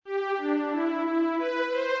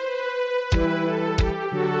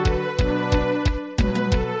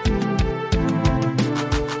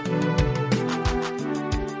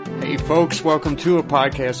Folks, welcome to a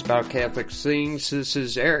podcast about Catholic things. This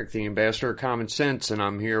is Eric, the ambassador of common sense, and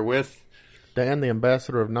I'm here with Dan, the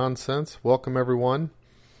ambassador of nonsense. Welcome, everyone.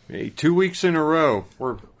 Hey, 2 weeks in a row.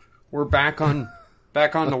 We're back on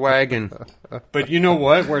the wagon. But you know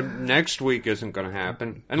what? Next week isn't going to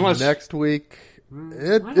happen unless next week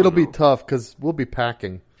it'll be tough because we'll be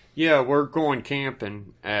packing. Yeah, we're going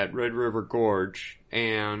camping at Red River Gorge,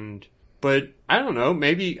 but I don't know.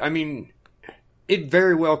 Maybe it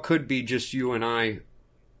very well could be just you and I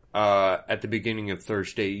at the beginning of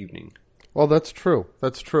Thursday evening. Well, that's true.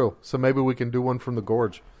 So maybe we can do one from the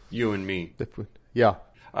gorge. You and me. Yeah.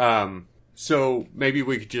 So maybe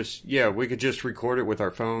we could just record it with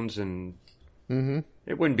our phones, and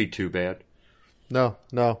it wouldn't be too bad. No.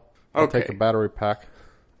 I'll take a battery pack.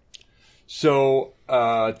 So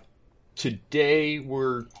today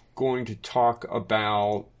we're going to talk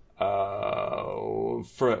about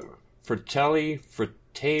Fratelli,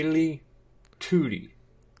 Tutti.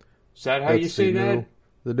 Is that how you say that?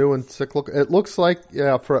 The new encyclical. It looks like,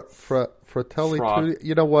 Fratelli, Tutti.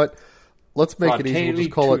 You know what? Let's make it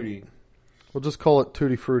easy. We'll just call it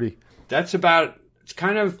Tutti Frutti. That's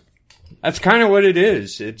kind of what it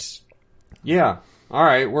is. All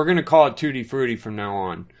right, we're going to call it Tutti Frutti from now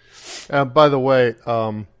on. By the way,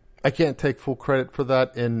 I can't take full credit for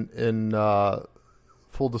that in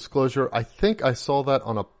full disclosure. I think I saw that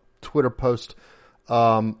on a Twitter post.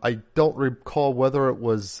 I don't recall whether it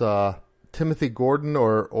was Timothy Gordon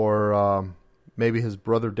or maybe his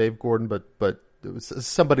brother Dave Gordon, but it was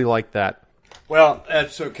somebody like that. Well,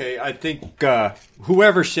 that's okay. I think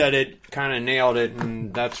whoever said it kind of nailed it,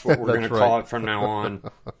 and that's what we're going to call it from now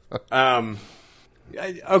on.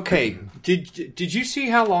 Okay. Did you see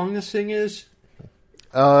how long this thing is?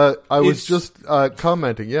 I was just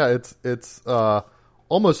commenting. Yeah, it's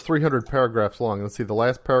almost 300 paragraphs long. Let's see, the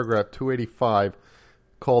last paragraph, 285,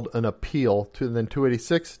 called an appeal, and then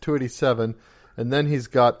 286, 287, and then he's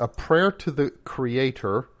got a prayer to the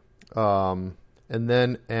Creator, and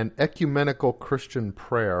then an ecumenical Christian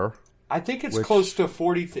prayer. I think it's close to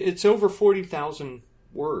 40. It's over 40,000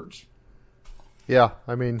 words. Yeah,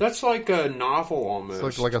 I mean, that's like a novel almost.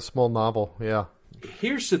 It's like a small novel. Yeah.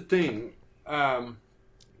 Here's the thing. Get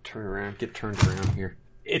turned around here.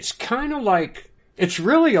 It's kind of like, it's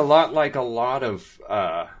really a lot like a lot of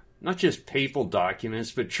not just papal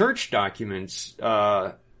documents, but church documents.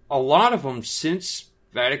 A lot of them since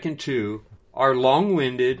Vatican II are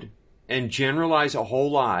long-winded and generalize a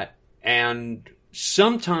whole lot. And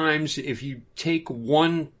sometimes if you take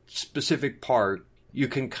one specific part, you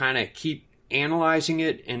can kind of keep analyzing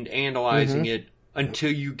it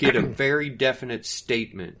until you get a very definite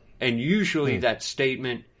statement. And usually that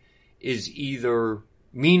statement is either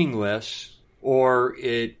meaningless or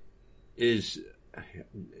it is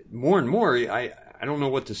more and more, I don't know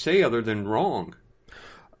what to say other than wrong.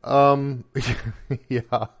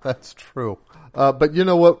 Yeah, that's true. But you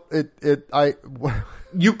know what?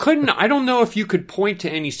 You couldn't, I don't know if you could point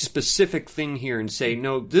to any specific thing here and say,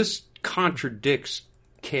 no, this contradicts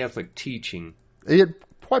Catholic teaching.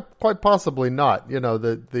 Quite possibly not. You know,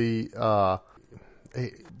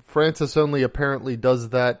 Francis only apparently does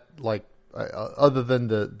that, like, other than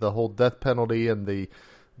the whole death penalty and the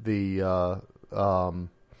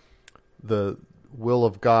will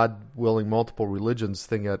of God willing multiple religions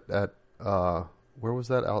thing at where was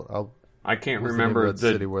that? I can't remember the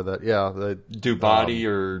city where that. Yeah, the Dubai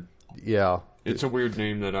or yeah. It's a weird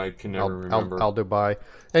name that I can never remember. Al Dubai.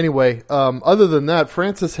 Anyway, other than that,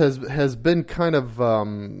 Francis has been kind of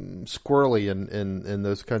squirrely in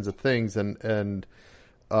those kinds of things, and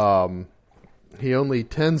he only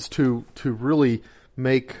tends to really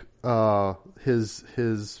make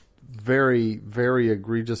his very, very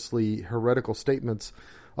egregiously heretical statements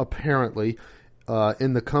apparently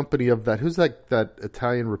in the company of that. Who's that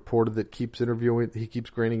Italian reporter that keeps interviewing? He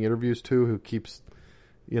keeps granting interviews to, who keeps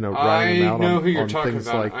writing them out. I know who you're on talking things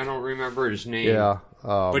about. like, I don't remember his name. Yeah,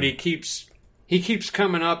 but he keeps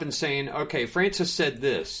coming up and saying, "Okay, Francis said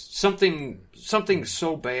this, something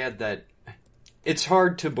so bad that it's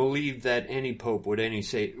hard to believe that any pope would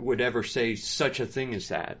ever say such a thing as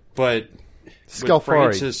that." But Scalfari,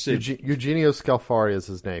 Francis, Eugenio Scalfari is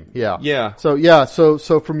his name. Yeah, yeah. So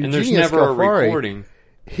from and Eugenio there's never Scalfari, a recording.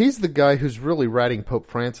 He's the guy who's really ratting Pope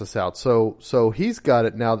Francis out. So he's got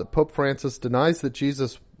it now that Pope Francis denies that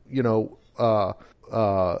Jesus,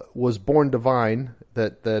 was born divine,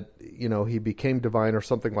 that he became divine or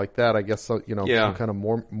something like that. I guess some kind of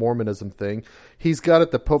Mormonism thing. He's got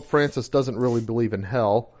it that Pope Francis doesn't really believe in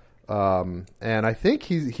hell, and I think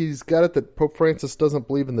he's got it that Pope Francis doesn't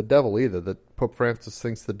believe in the devil either. That Pope Francis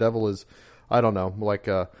thinks the devil is, I don't know, like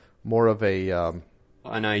more of a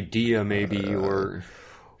an idea, maybe, or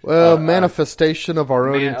manifestation of our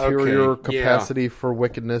own interior capacity for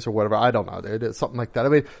wickedness or whatever. I don't know. It is something like that. I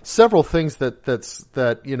mean, several things that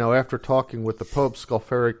after talking with the Pope,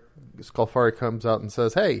 Scalfari comes out and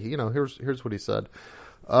says, "Hey, here's what he said."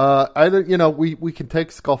 We can take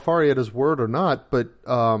Scalfari at his word or not, but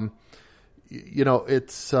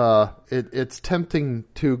it's tempting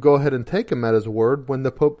to go ahead and take him at his word when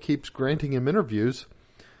the Pope keeps granting him interviews.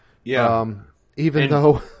 Yeah,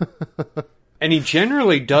 though. And he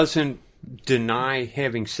generally doesn't deny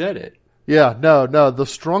having said it. Yeah, no. The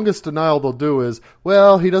strongest denial they'll do is,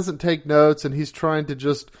 well, he doesn't take notes and he's trying to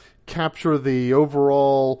just capture the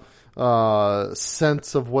overall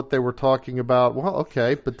sense of what they were talking about. Well,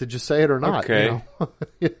 okay, but did you say it or not? Okay.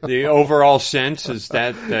 The overall sense is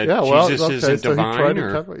that Jesus isn't divine?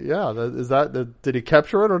 Did he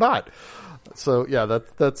capture it or not? So, yeah,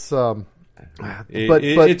 that's... But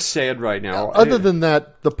it's sad right now. Other than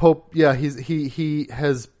that, the Pope, he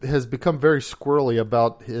has become very squirrely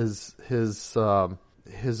about his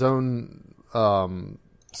own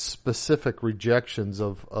specific rejections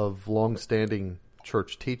of long-standing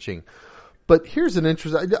church teaching. But here's an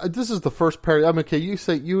interesting. This is the first paragraph. I mean, okay, you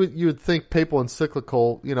say you would think papal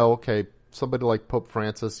encyclical. Somebody like Pope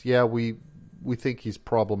Francis. Yeah, we think he's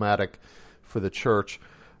problematic for the church.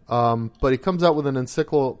 But he comes out with an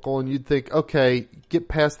encyclical, and you'd think, okay, get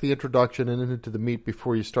past the introduction and into the meat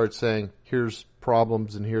before you start saying, here's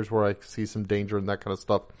problems and here's where I see some danger and that kind of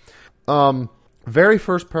stuff. Very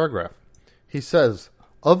first paragraph, he says,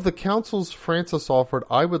 of the counsels Francis offered,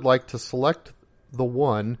 I would like to select the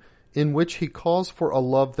one in which he calls for a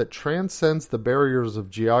love that transcends the barriers of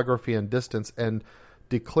geography and distance and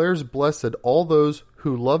declares blessed all those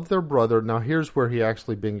who love their brother. Now here's where he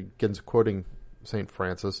actually begins quoting St.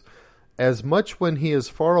 Francis, as much when he is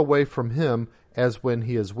far away from him as when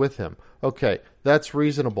he is with him. Okay, that's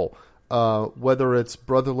reasonable. Whether it's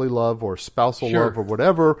brotherly love or spousal love or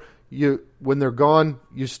whatever, when they're gone,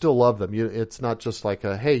 you still love them. It's not just like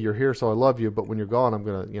hey, you're here, so I love you, but when you're gone, I'm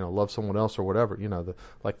going to love someone else or whatever.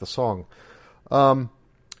 Like the song.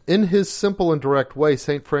 In his simple and direct way,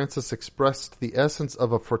 St. Francis expressed the essence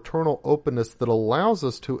of a fraternal openness that allows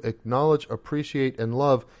us to acknowledge, appreciate, and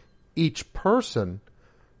love each person,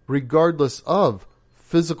 regardless of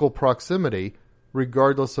physical proximity,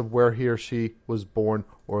 regardless of where he or she was born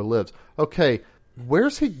or lives. Okay,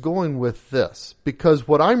 where's he going with this? Because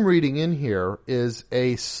what I'm reading in here is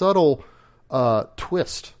a subtle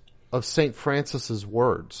twist of St. Francis's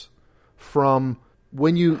words from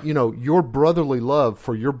when your brotherly love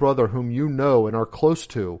for your brother whom you know and are close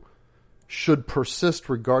to should persist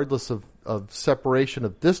regardless of separation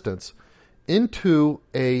of distance, into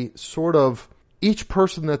a sort of each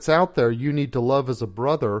person that's out there you need to love as a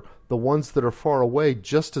brother, the ones that are far away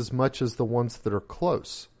just as much as the ones that are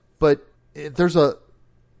close. But there's a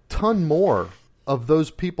ton more of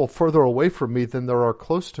those people further away from me than there are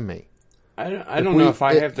close to me. I don't know if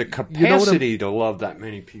I have the capacity to love that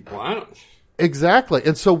many people. Exactly.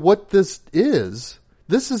 And so what this is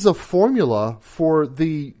a formula for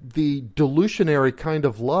the dilutionary kind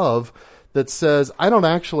of love that says, I don't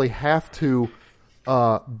actually have to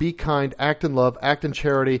be kind, act in love, act in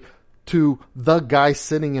charity to the guy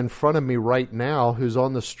sitting in front of me right now who's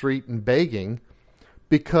on the street and begging,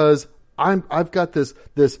 because I've got this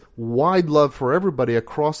wide love for everybody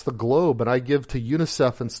across the globe, and I give to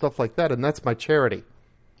UNICEF and stuff like that, and that's my charity.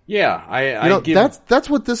 Yeah, that's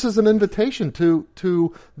what this is an invitation to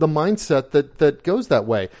the mindset that goes that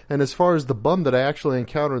way. And as far as the bum that I actually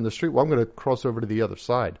encounter in the street, well, I'm going to cross over to the other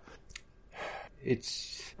side.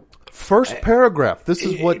 It's first paragraph. This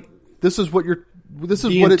is what it seems to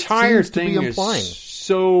be implying. Is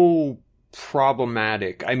so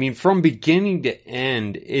problematic. I mean, from beginning to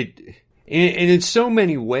end, and in so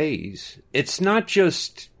many ways, it's not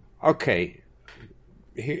just okay.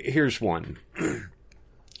 Here's one.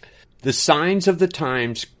 The signs of the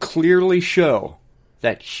times clearly show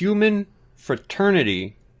that human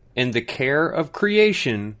fraternity and the care of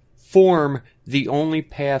creation form the only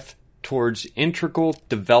path towards integral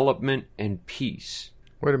development and peace.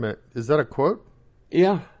 Wait a minute. Is that a quote?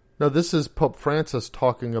 Yeah. No, this is Pope Francis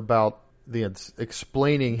talking about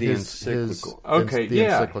explaining the encyclical.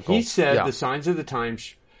 Encyclical. He said the signs of the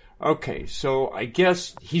times. Okay, so I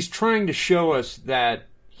guess he's trying to show us that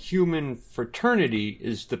human fraternity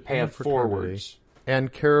is the path forwards.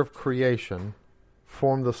 And care of creation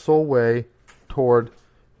form the sole way toward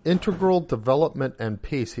integral development and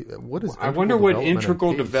peace. What is? I wonder what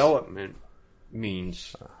integral development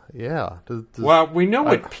means. Well, we know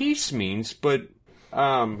what peace means, but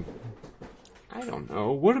I don't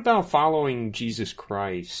know. What about following Jesus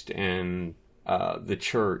Christ and the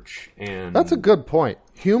church, and that's a good point.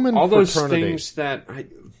 Human all those fraternity. things that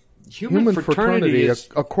human fraternity is,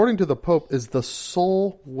 according to the Pope, is the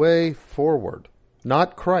sole way forward,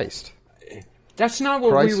 not Christ. That's not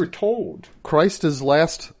what we were told. Christ is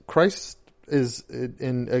last. Christ is,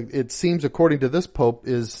 in it seems, according to this Pope,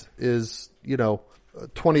 is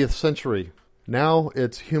 20th century. Now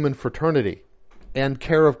it's human fraternity and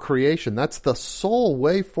care of creation. That's the sole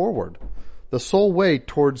way forward. The sole way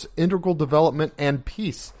towards integral development and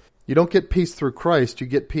peace. You don't get peace through Christ. You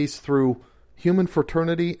get peace through human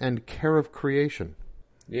fraternity and care of creation.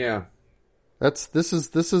 Yeah. This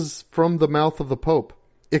is from the mouth of the Pope,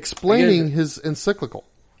 explaining his encyclical.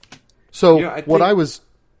 So what I was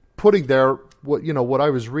putting there, what I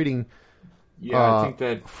was reading, I think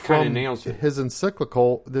that kind of nails it. His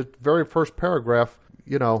encyclical, the very first paragraph,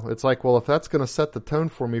 it's like, well, if that's going to set the tone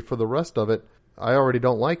for me for the rest of it, I already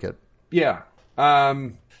don't like it. Yeah.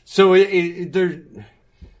 So there,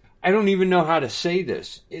 I don't even know how to say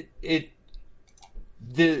this.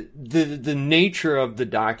 The nature of the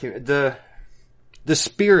document, the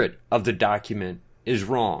spirit of the document is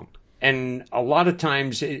wrong. And a lot of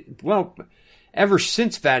times, ever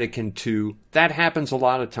since Vatican II, that happens a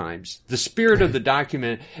lot of times. The spirit of the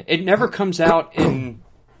document, it never comes out and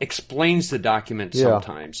explains the document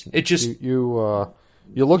sometimes. It just...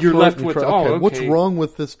 You look You're through left it and with, try, okay, what's wrong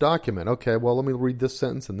with this document? Okay, well, let me read this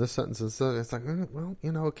sentence and this sentence. And it's like,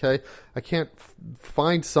 okay, I can't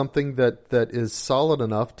find something that is solid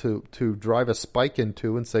enough to drive a spike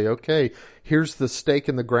into and say, okay, here's the stake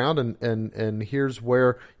in the ground and here's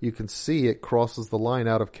where you can see it crosses the line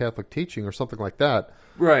out of Catholic teaching or something like that.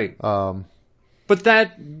 Right. But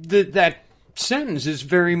that sentence is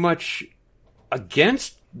very much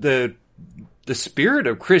against the spirit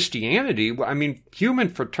of Christianity. I mean, human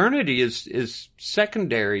fraternity is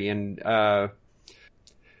secondary, and our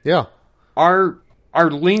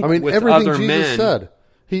link with everything other Jesus men. Said,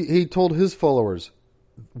 he told his followers,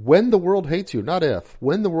 when the world hates you, not if,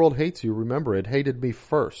 when the world hates you, remember it hated me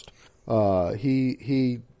first.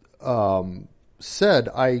 He said,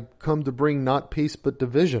 I come to bring not peace but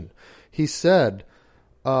division. He said,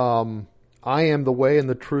 I am the way and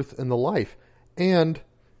the truth and the life. And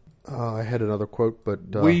I had another quote, but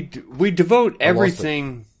we devote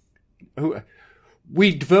everything.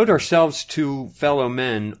 We devote ourselves to fellow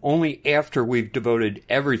men only after we've devoted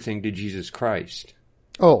everything to Jesus Christ.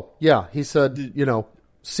 Oh yeah, he said,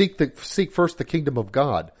 seek first the kingdom of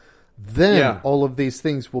God, then all of these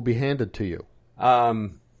things will be handed to you.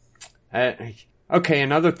 Okay,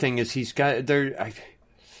 another thing is he's got there.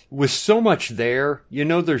 With so much there,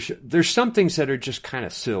 there's some things that are just kind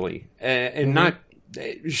of silly and not.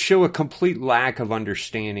 Show a complete lack of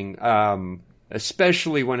understanding,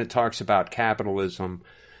 especially when it talks about capitalism,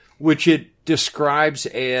 which it describes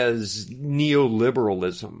as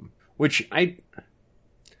neoliberalism, which I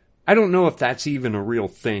don't know if that's even a real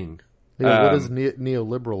thing. Yeah, what is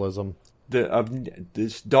neoliberalism?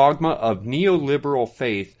 This dogma of neoliberal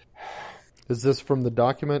faith. Is this from the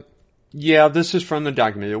document? Yeah, this is from the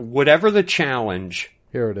document. Whatever the challenge...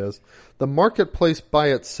 Here it is. The marketplace by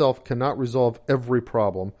itself cannot resolve every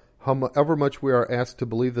problem, however much we are asked to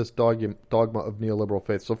believe this dogma of neoliberal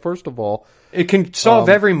faith. So first of all... It can solve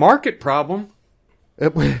every market problem. I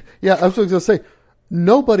was going to say,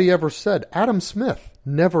 nobody ever said, Adam Smith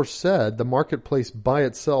never said the marketplace by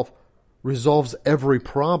itself resolves every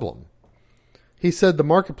problem. He said the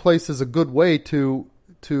marketplace is a good way to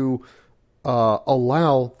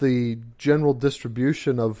allow the general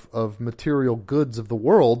distribution of material goods of the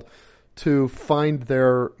world to find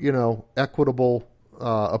their, equitable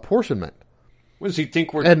apportionment. What does he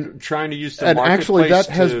think we're trying to use the marketplace? And actually, that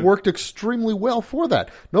has worked extremely well for that.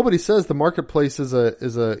 Nobody says the marketplace is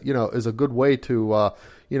a good way to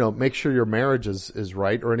make sure your marriage is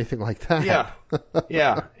right or anything like that.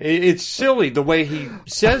 Yeah. It's silly the way he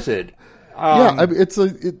says it. Like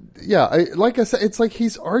I said, it's like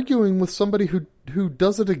he's arguing with somebody who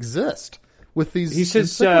doesn't exist with these. He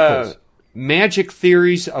says magic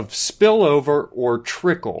theories of spillover or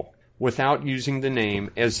trickle without using the name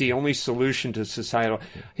as the only solution to societal.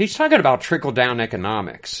 He's talking about trickle down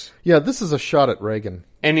economics. Yeah, this is a shot at Reagan,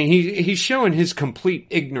 and he's showing his complete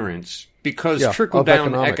ignorance because trickle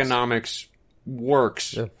down economics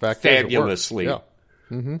works fabulously. Yeah.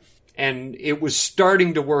 Mm-hmm. And it was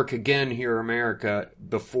starting to work again here in America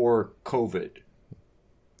before COVID.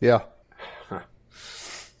 Yeah.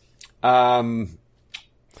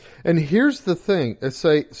 And here's the thing.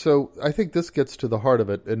 So I think this gets to the heart of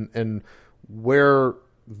it and where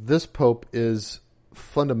this Pope is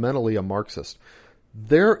fundamentally a Marxist.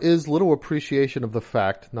 There is little appreciation of the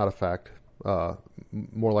fact, not a fact,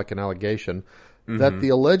 more like an allegation, that the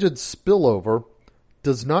alleged spillover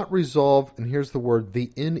does not resolve, and here's the word,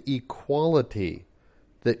 the inequality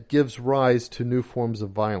that gives rise to new forms of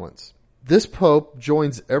violence. This Pope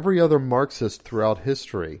joins every other Marxist throughout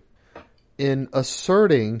history in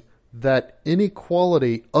asserting that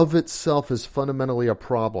inequality of itself is fundamentally a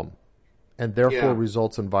problem and therefore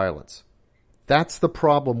results in violence. That's the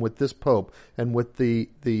problem with this Pope and with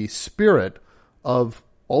the spirit of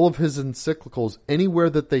all of his encyclicals anywhere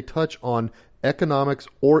that they touch on economics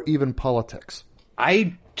or even politics.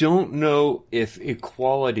 I don't know if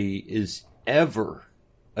equality is ever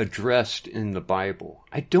addressed in the Bible.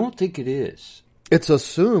 I don't think it is. It's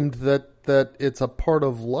assumed that it's a part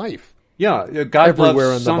of life. Yeah, God everywhere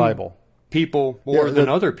loves in some the Bible. People more than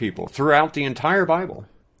other people throughout the entire Bible.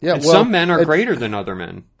 Yeah, and some men are greater than other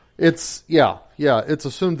men. It's It's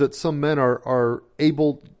assumed that some men are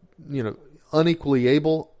able, unequally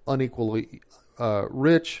able, unequally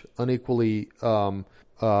rich, unequally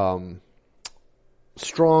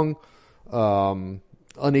strong,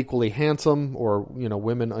 unequally handsome, or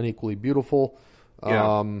women unequally beautiful,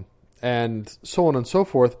 and so on and so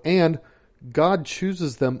forth. And God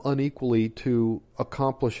chooses them unequally to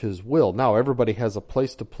accomplish His will. Now, everybody has a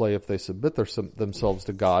place to play if they submit themselves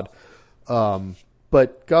to God,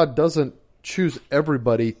 but God doesn't choose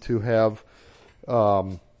everybody to have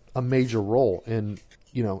a major role in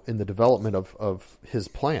the development of His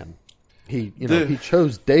plan. He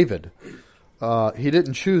chose David. He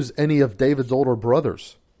didn't choose any of David's older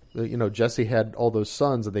brothers. Jesse had all those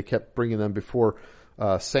sons, and they kept bringing them before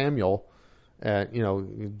Samuel.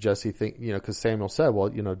 And Jesse because Samuel said, well,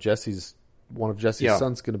 Jesse's one of Jesse's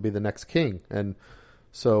sons going to be the next king, and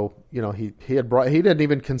so he didn't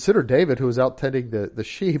even consider David, who was out tending the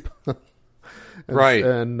sheep, right?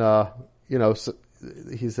 And so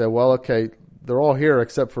he said, well, okay, they're all here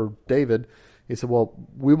except for David. He said, well,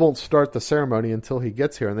 we won't start the ceremony until he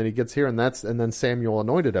gets here, and then he gets here, and then Samuel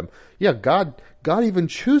anointed him. Yeah, God even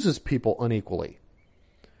chooses people unequally.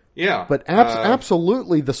 Yeah. But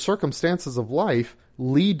absolutely the circumstances of life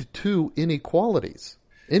lead to inequalities.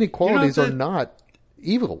 Inequalities are not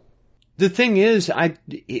evil. The thing is,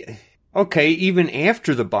 even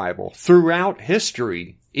after the Bible, throughout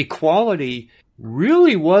history, equality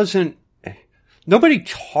really wasn't, nobody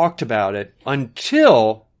talked about it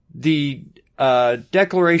until the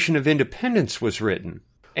Declaration of Independence was written.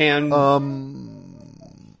 And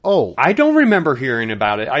I don't remember hearing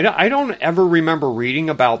about it. I don't ever remember reading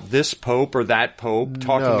about this pope or that pope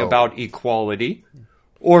talking about equality,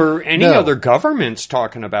 or any other governments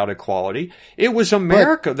talking about equality. It was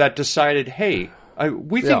America that decided, hey,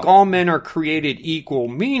 we think all men are created equal,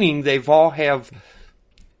 meaning they've all have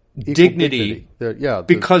dignity.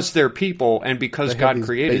 Because they're people and because God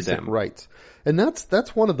created them. Rights. And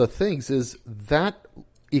that's one of the things, is that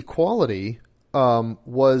equality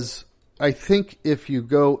was, I think, if you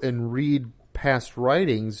go and read past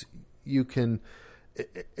writings,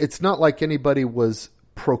 it's not like anybody was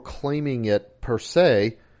proclaiming it per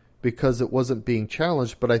se because it wasn't being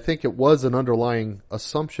challenged, but I think it was an underlying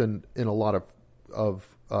assumption in a lot of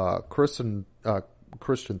Christian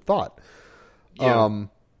thought. Yeah.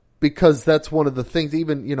 Because that's one of the things,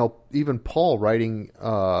 even Paul writing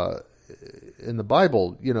in the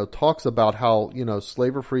Bible, talks about how,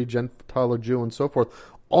 slave or free, Gentile or Jew, and so forth,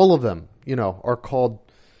 all of them, are called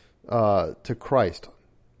to Christ.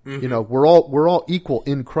 Mm-hmm. We're all equal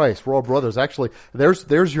in Christ. We're all brothers. Actually,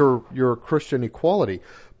 there's your Christian equality.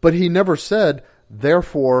 But he never said,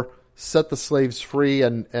 therefore, set the slaves free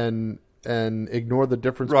and ignore the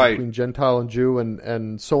difference between Gentile and Jew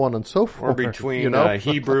and so on and so forth. Or between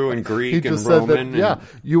Hebrew and Greek he just and Roman. Said that,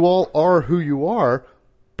 you all are who you are,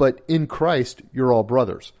 but in Christ you're all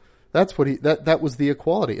brothers. That's what that was the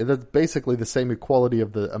equality. And that's basically the same equality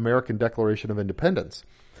of the American Declaration of Independence.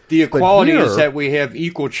 The equality is that we have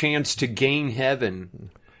equal chance to gain heaven.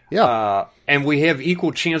 Yeah. And we have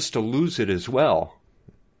equal chance to lose it as well.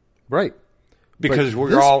 Right. Because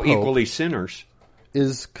we're all equally sinners.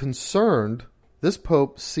 Is concerned, this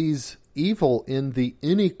Pope sees evil in the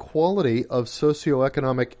inequality of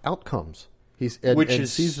socioeconomic outcomes. And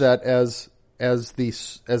sees that as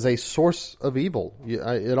a source of evil.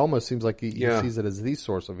 It almost seems like he sees it as the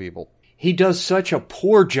source of evil. He does such a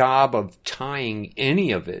poor job of tying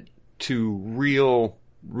any of it to real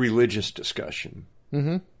religious discussion.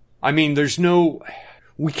 Mm-hmm. I mean,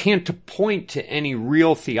 we can't point to any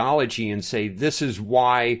real theology and say this is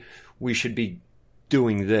why we should be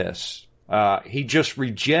doing this. He just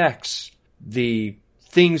rejects the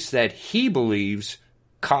things that he believes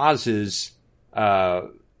causes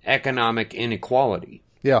economic inequality.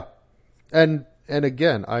 Yeah. And And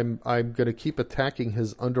again, I'm going to keep attacking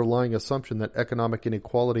his underlying assumption that economic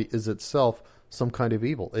inequality is itself some kind of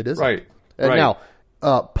evil. It isn't. Right. And now,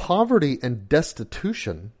 poverty and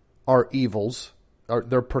destitution are evils.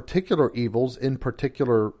 They're particular evils in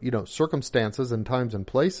particular, circumstances and times and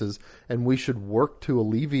places, and we should work to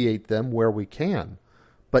alleviate them where we can.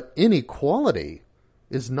 But inequality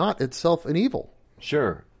is not itself an evil.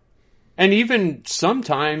 Sure. And even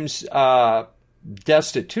sometimes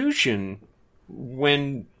destitution,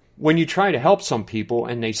 when you try to help some people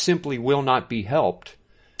and they simply will not be helped.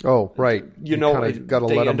 Oh, right. You got to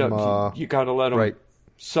let them. You got to let them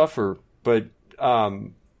suffer. But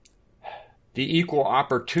the equal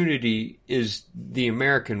opportunity is the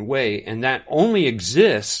American way, and that only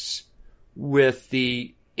exists with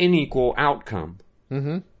the unequal outcome.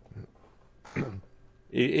 Mm-hmm.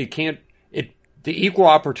 It can't. The equal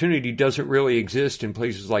opportunity doesn't really exist in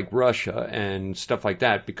places like Russia and stuff like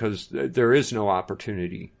that because there is no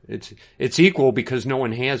opportunity. It's equal because no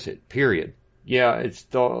one has it. Period. Yeah, it's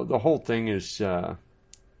the whole thing is, and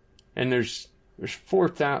there's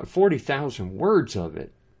 40,000 words of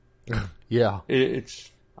it. Yeah,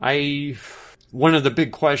 one of the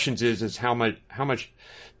big questions is how much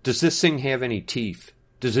does this thing have any teeth?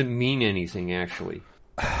 Does it mean anything actually?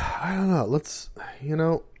 I don't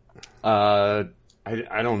know.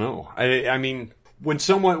 I don't know. I mean, when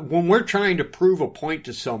we're trying to prove a point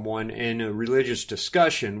to someone in a religious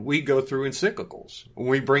discussion, we go through encyclicals.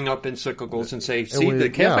 We bring up encyclicals and say, see, the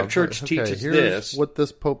Catholic Church teaches here's this. What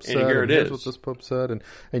this Pope said, and here's what this Pope said.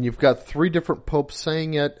 And you've got 3 different popes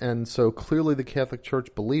saying it, and so clearly the Catholic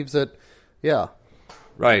Church believes it. Yeah.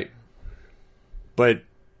 Right. But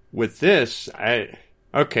with this,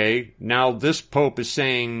 now this Pope is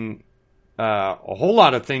saying a whole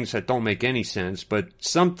lot of things that don't make any sense, but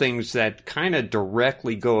some things that kind of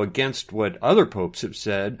directly go against what other popes have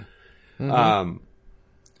said. Mm-hmm.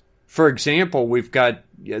 For example, we've got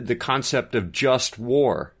the concept of just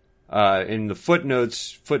war. In the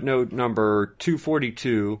footnotes, footnote number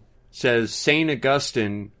 242 says, St.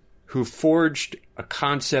 Augustine, who forged a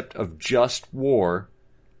concept of just war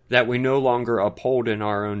that we no longer uphold in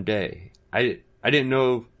our own day. I didn't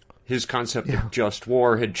know his concept of just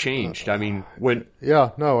war had changed. I mean, when...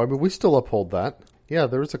 Yeah, no, I mean, we still uphold that. Yeah,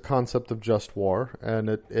 there is a concept of just war, and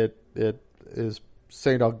it is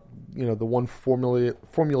the one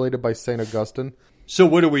formulated by St. Augustine. So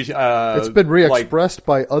what do we... it's been re-expressed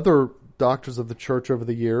by other doctors of the Church over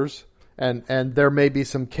the years, and there may be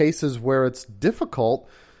some cases where it's difficult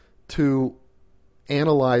to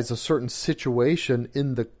analyze a certain situation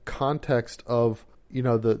in the context of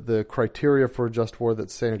the criteria for a just war that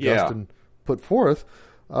St. Augustine put forth.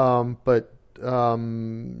 No,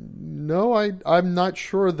 I'm not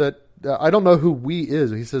sure that... I don't know who we is.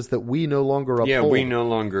 He says that we no longer uphold. Yeah, we no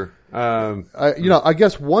longer. I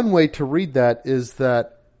guess one way to read that is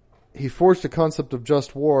that he forged a concept of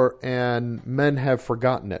just war and men have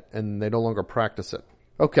forgotten it and they no longer practice it.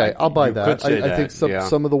 Okay, I'll buy that. I think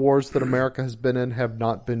some of the wars that America has been in have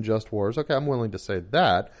not been just wars. Okay, I'm willing to say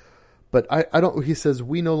that. But I don't. He says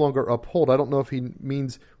we no longer uphold. I don't know if he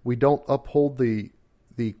means we don't uphold the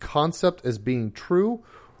concept as being true,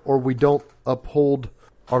 or we don't uphold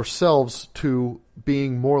ourselves to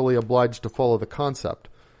being morally obliged to follow the concept.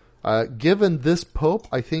 Given this Pope,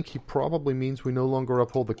 I think he probably means we no longer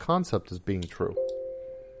uphold the concept as being true.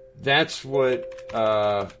 That's what.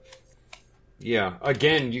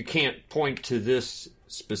 Again, you can't point to this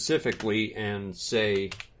specifically and say.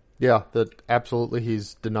 Yeah, that absolutely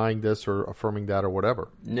he's denying this or affirming that or whatever.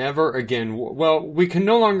 Never again. Well, we can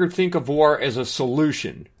no longer think of war as a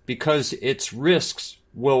solution because its risks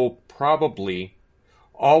will probably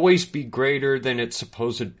always be greater than its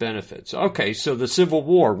supposed benefits. Okay, so the Civil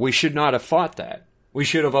War, we should not have fought that. We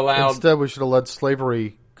should have allowed... Instead, we should have let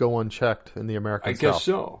slavery go unchecked in the American South. I guess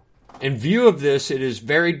so. In view of this, it is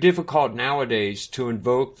very difficult nowadays to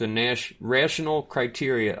invoke the rational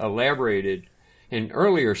criteria elaborated in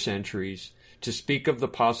earlier centuries to speak of the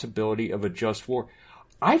possibility of a just war.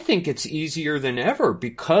 I think it's easier than ever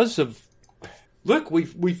because of... Look, we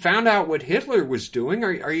found out what Hitler was doing.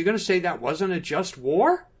 Are you going to say that wasn't a just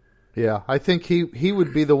war? Yeah, I think he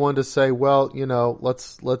would be the one to say, well,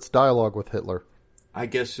 let's dialogue with Hitler. I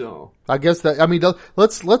guess so. I guess that, I mean,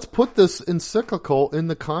 let's put this encyclical in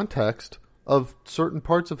the context of certain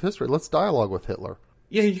parts of history. Let's dialogue with Hitler.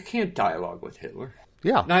 Yeah, you can't dialogue with Hitler.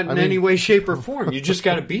 Yeah, not in any way, shape, or form. You just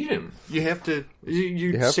got to beat him. You have to.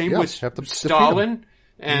 Same with Stalin,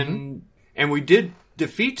 and we did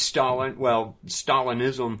defeat Stalin. Well,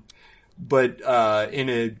 Stalinism, but in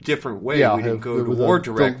a different way. Yeah, we didn't go to war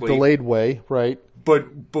directly. Delayed way, right? But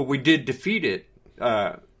we did defeat it.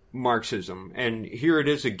 Marxism. And here it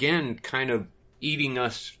is again, kind of eating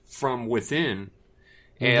us from within,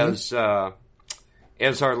 as Our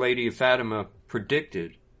Lady of Fatima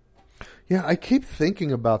predicted. Yeah, I keep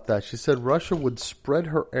thinking about that. She said Russia would spread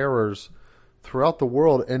her errors throughout the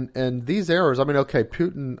world, and these errors. I mean, okay,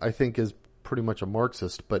 Putin, I think, is pretty much a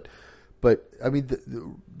Marxist, but I mean,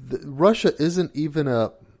 Russia isn't even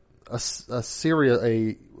a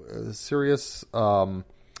serious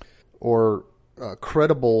or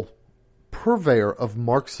credible purveyor of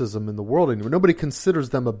Marxism in the world anymore. Nobody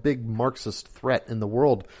considers them a big Marxist threat in the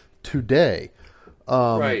world today,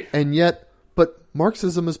 right? And yet, but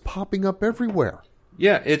Marxism is popping up everywhere.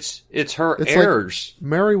 Yeah, it's her errors. Like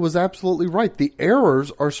Mary was absolutely right. The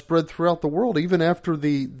errors are spread throughout the world, even after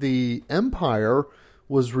the empire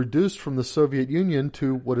was reduced from the Soviet Union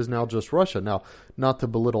to what is now just Russia. Now, not to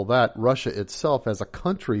belittle that, Russia itself as a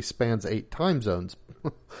country spans 8 time zones,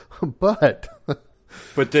 but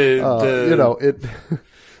the you know it.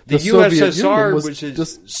 The USSR was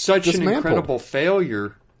just such an incredible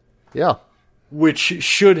failure. Yeah, which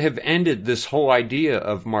should have ended this whole idea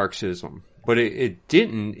of Marxism. But it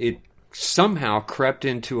didn't. It somehow crept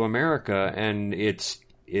into America, and it's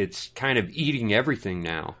kind of eating everything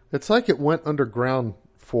now. It's like it went underground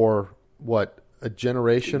for, what, a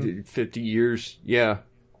generation? 50 years, yeah.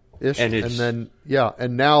 Ish. And then, yeah,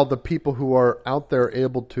 and now the people who are out there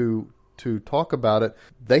able to talk about it,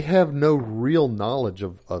 they have no real knowledge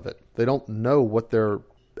of it. They don't know what they're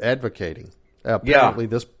advocating. Apparently,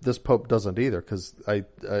 this Pope doesn't either, because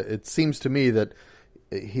it seems to me that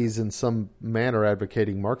he's in some manner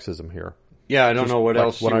advocating Marxism here. Yeah, I don't know what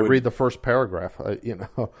else. When I read the first paragraph,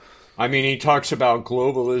 I mean, he talks about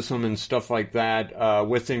globalism and stuff like that.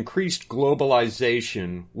 With increased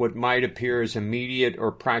globalization, what might appear as immediate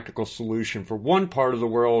or practical solution for one part of the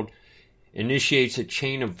world initiates a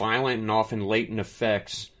chain of violent and often latent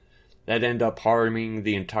effects that end up harming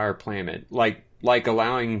the entire planet, like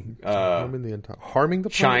allowing harming the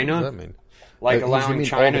planet? China. What does that mean? Like allowing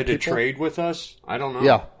China to trade with us? I don't know.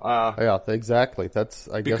 Yeah, exactly. Guess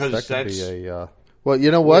that could be a... well,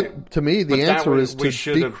 you know what? To me, the answer is to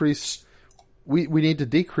decrease... We need to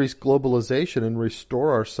decrease globalization and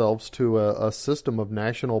restore ourselves to a system of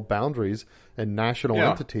national boundaries and national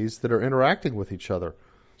entities that are interacting with each other.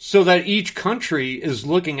 So that each country is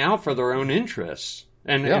looking out for their own interests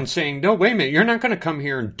and saying, no, wait a minute, you're not going to come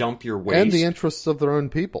here and dump your waste. And the interests of their own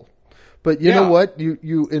people. But you know what?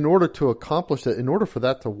 You in order to accomplish that, in order for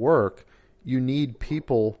that to work, you need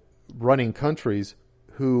people running countries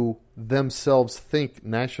who themselves think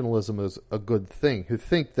nationalism is a good thing, who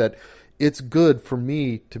think that it's good for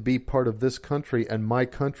me to be part of this country and my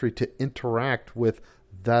country to interact with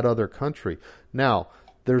that other country. Now,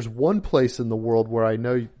 there's one place in the world where I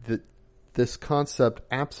know that this concept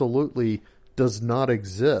absolutely does not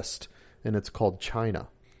exist, and it's called China.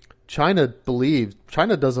 China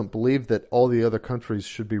doesn't believe that all the other countries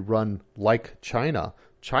should be run like China.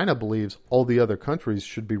 China believes all the other countries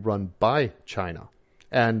should be run by China.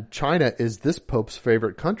 And China is this Pope's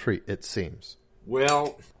favorite country, it seems.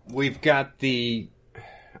 Well, we've got we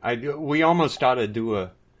almost ought to do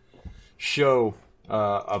a show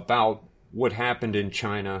about what happened in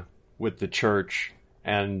China with the church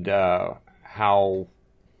and how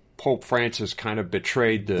Pope Francis kind of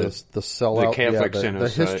betrayed the sellout, the Catholics in the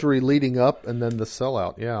history leading up, and then the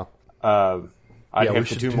sellout. Yeah, I'd have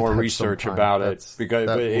to do more research about it because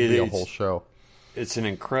that will be a whole show. It's an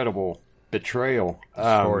incredible betrayal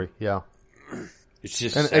story. Yeah, it's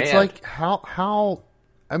just and sad. It's like how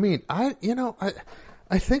I mean I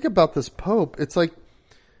think about this Pope. It's like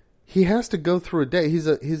he has to go through a day. He's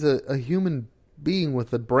a human being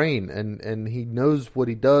with a brain, and he knows what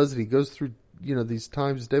he does. And he goes through these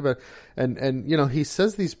times day by, and he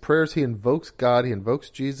says these prayers. He invokes God. He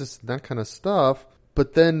invokes Jesus and that kind of stuff.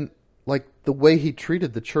 But then, like the way he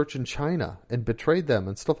treated the church in China and betrayed them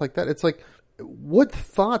and stuff like that. It's like, what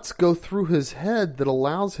thoughts go through his head that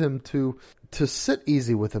allows him to sit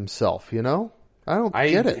easy with himself? I don't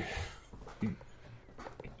get it.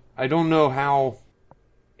 I don't know how.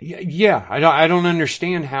 Yeah, I don't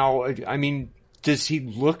understand how. I mean, does he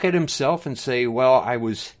look at himself and say, "Well,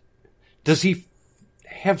 Does he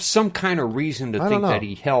have some kind of reason to think that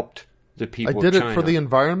he helped the people of China? I did it for the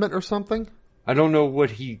environment or something? I don't know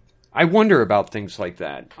what I wonder about things like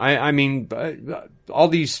that. I mean, all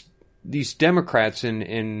these Democrats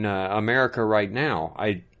in America right now.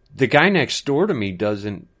 The guy next door to me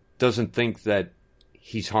doesn't think that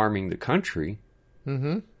he's harming the country.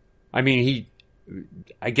 Mm-hmm. I mean,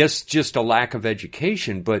 I guess just a lack of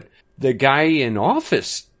education, but the guy in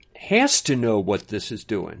office has to know what this is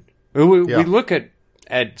doing. We look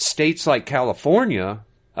at states like California,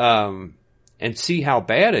 and see how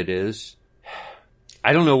bad it is.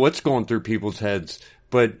 I don't know what's going through people's heads,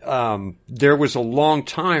 but there was a long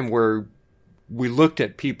time where we looked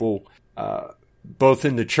at people, both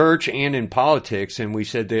in the church and in politics, and we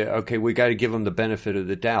said that, okay, we got to give them the benefit of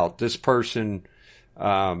the doubt. This person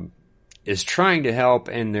is trying to help,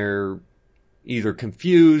 and they're either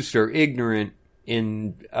confused or ignorant.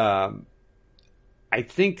 And I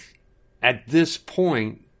think at this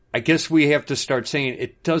point, I guess we have to start saying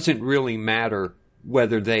it doesn't really matter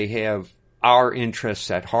whether they have our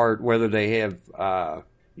interests at heart, whether they have,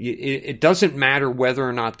 it doesn't matter whether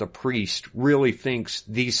or not the priest really thinks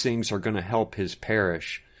these things are going to help his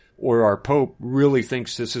parish, or our Pope really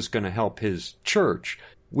thinks this is going to help his church.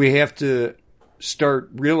 We have to start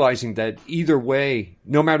realizing that either way,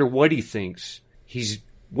 no matter what he thinks,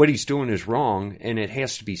 what he's doing is wrong, and it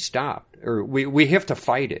has to be stopped, or we have to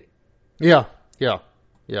fight it. Yeah.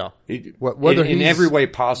 Whether in every way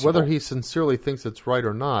possible. Whether he sincerely thinks it's right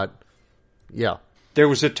or not, yeah. There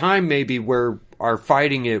was a time maybe where our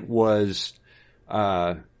fighting it was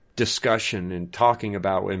discussion and talking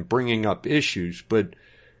about and bringing up issues, but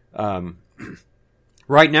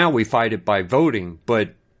right now we fight it by voting,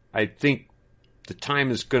 but I think the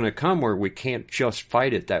time is going to come where we can't just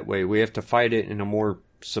fight it that way. We have to fight it in a more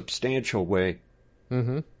substantial way.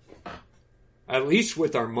 Mm-hmm. At least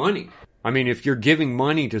with our money. I mean, if you're giving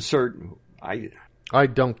money to certain... I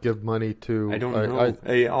don't give money to... I don't know.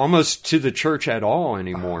 Almost to the church at all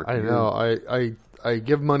anymore. I know. I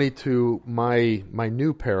give money to my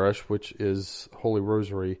new parish, which is Holy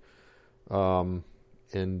Rosary,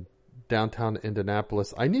 in downtown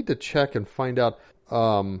Indianapolis. I need to check and find out...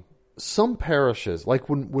 some parishes, like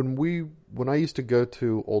when I used to go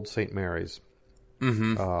to Old St. Mary's,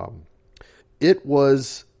 it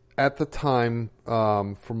was at the time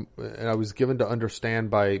and I was given to understand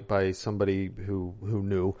by somebody who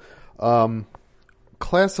knew,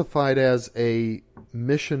 classified as a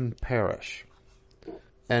mission parish,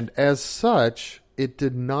 and as such, it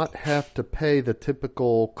did not have to pay the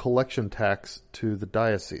typical collection tax to the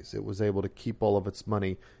diocese. It was able to keep all of its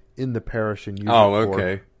money in the parish and use it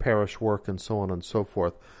for parish work and so on and so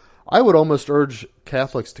forth. I would almost urge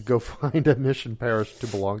Catholics to go find a mission parish to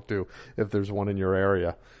belong to if there's one in your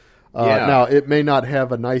area. Now, it may not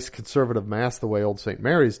have a nice conservative mass the way Old St.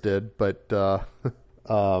 Mary's did, but at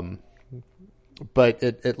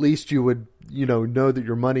least you would know that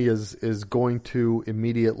your money is going to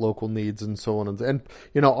immediate local needs and so on, and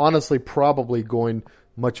honestly probably going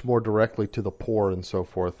much more directly to the poor and so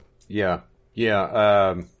forth. Yeah.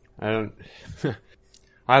 I don't.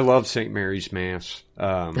 I love St. Mary's Mass,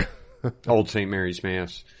 Old St. Mary's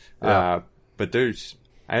Mass. Yeah. But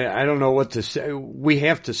I don't know what to say. We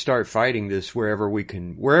have to start fighting this wherever we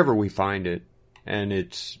find it, and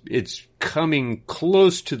it's coming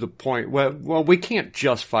close to the point. Well, we can't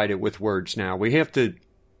just fight it with words now. We have to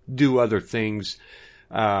do other things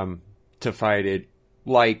to fight it,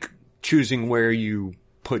 like choosing where you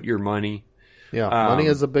put your money. Yeah, money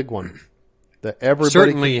is a big one. That everybody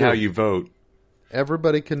certainly how you vote.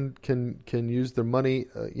 Everybody can use their money.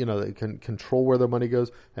 They can control where their money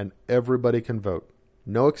goes, and everybody can vote.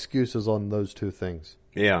 No excuses on those two things.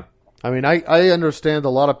 Yeah, I mean, I understand a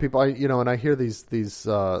lot of people. And I hear these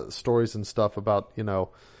stories and stuff about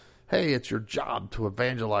hey, it's your job to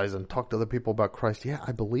evangelize and talk to other people about Christ. Yeah,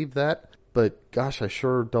 I believe that, but gosh, I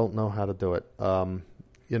sure don't know how to do it.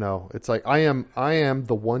 It's like I am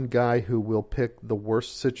the one guy who will pick the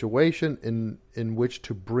worst situation in which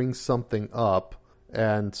to bring something up,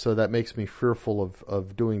 and so that makes me fearful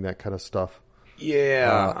of doing that kind of stuff.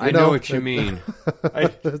 Yeah, I know what you mean.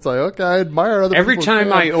 It's like, okay, I admire other every people.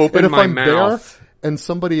 Time I open my mouth and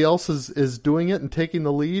somebody else is doing it and taking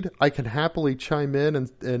the lead, I can happily chime in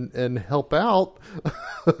and help out.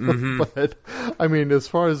 Mm-hmm. But I mean, as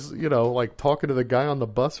far as like talking to the guy on the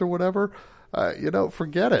bus or whatever.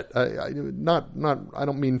 Forget it. I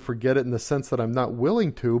don't mean forget it in the sense that I'm not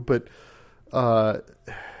willing to, but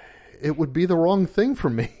it would be the wrong thing for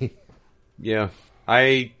me. Yeah.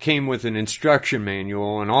 I came with an instruction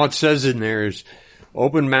manual, and all it says in there is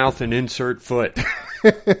open mouth and insert foot.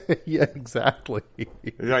 Yeah, exactly.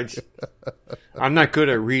 I'm not good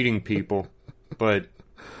at reading people, but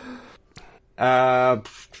I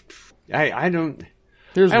don't...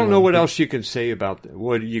 I don't know what else you can say about that.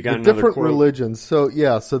 What you got? Another different quote? Religions. So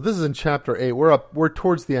this is in chapter 8. We're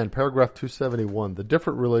towards the end, paragraph 271. The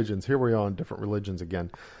different religions. Here we are on different religions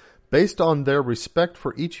again. Based on their respect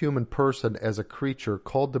for each human person as a creature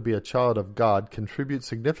called to be a child of God, contribute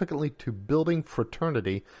significantly to building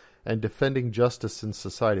fraternity and defending justice in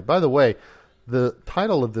society. By the way, the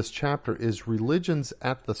title of this chapter is "Religions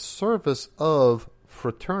at the Service of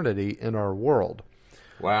fraternity in our world.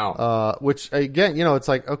 Wow. Which, again, it's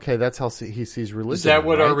like, okay, that's how he sees religion. Is that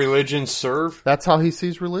what right? our religions serve? That's how he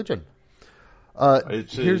sees religion.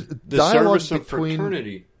 Here's the dialogue service of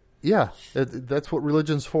fraternity. Yeah, that's what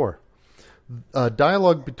religion's for.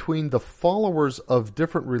 Dialogue between the followers of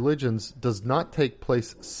different religions does not take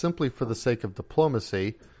place simply for the sake of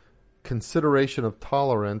diplomacy, consideration or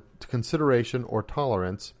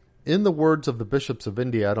tolerance. In the words of the bishops of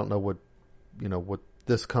India, I don't know what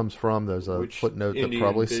this comes from. There's a footnote that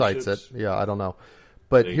probably cites it. Yeah, I don't know.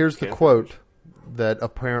 But here's the quote that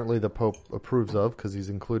apparently the Pope approves of, because he's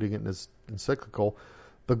including it in his encyclical.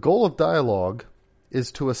 The goal of dialogue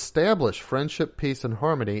is to establish friendship, peace, and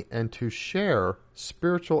harmony, and to share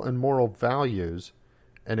spiritual and moral values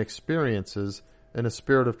and experiences in a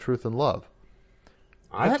spirit of truth and love.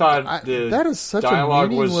 I thought that is such dialogue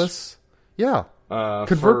a meaningless... was,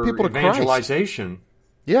 convert people to evangelization. Christ.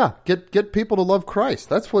 Yeah, get people to love Christ.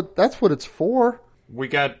 That's what it's for. We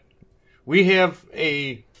have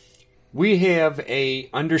a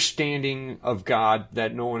understanding of God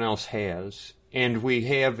that no one else has, and we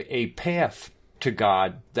have a path to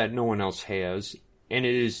God that no one else has, and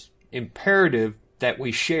it is imperative that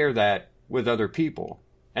we share that with other people,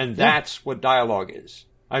 and that's what dialogue is.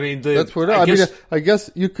 I mean, that's what I guess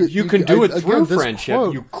you could. You can do it through friendship.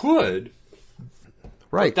 Quote, you could,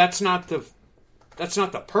 right? But that's not the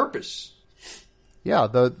purpose. Yeah,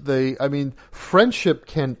 friendship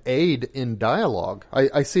can aid in dialogue.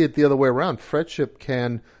 I see it the other way around. Friendship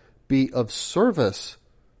can be of service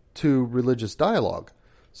to religious dialogue.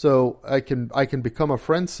 So I can become a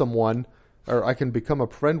friend with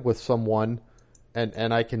someone,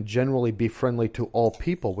 and I can generally be friendly to all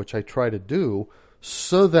people, which I try to do,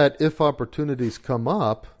 so that if opportunities come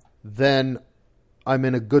up, then I'm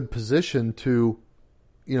in a good position to,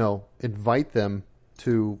 invite them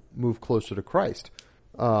to move closer to Christ.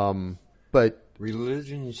 But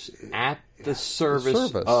religion's at the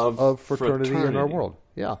service of fraternity in our world.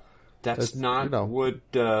 Yeah, that's not what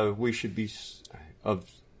we should be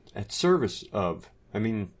at service of. I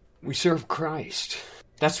mean, we serve Christ.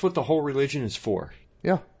 That's what the whole religion is for.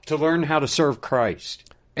 Yeah, to learn how to serve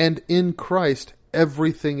Christ. And in Christ,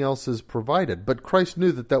 everything else is provided. But Christ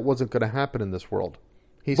knew that wasn't going to happen in this world.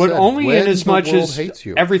 He said, only in as much as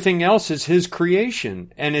you. Everything else is His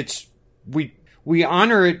creation, and we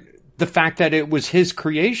honor it, the fact that it was His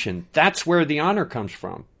creation. That's where the honor comes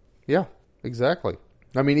from. Yeah, exactly.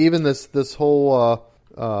 I mean, even this whole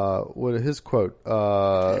his quote.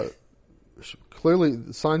 Clearly,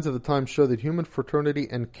 the signs of the times show that human fraternity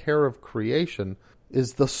and care of creation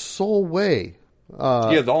is the sole way.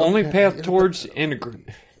 The only path towards integration.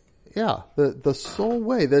 Yeah, the sole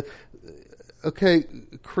way.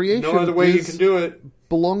 Creation. No other way you can do it.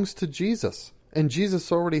 Belongs to Jesus. And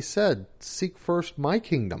Jesus already said, seek first my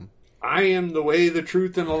kingdom. I am the way, the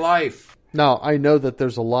truth, and the life. Now, I know that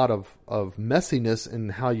there's a lot of messiness in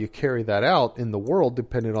how you carry that out in the world,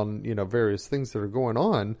 depending on, various things that are going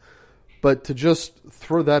on. But to just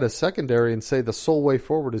throw that as secondary and say the sole way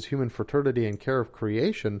forward is human fraternity and care of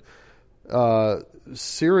creation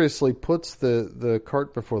seriously puts the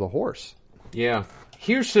cart before the horse. Yeah.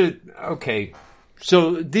 Okay.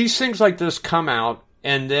 So these things like this come out,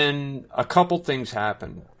 and then a couple things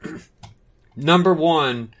happen. Number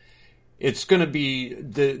one, it's going to be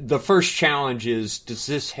the first challenge is, does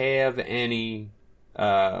this have any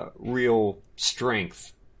real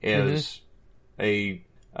strength as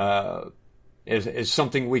as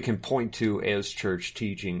something we can point to as church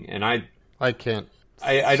teaching? And I can't.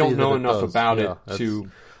 I don't know enough about it to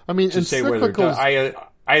say whether it does.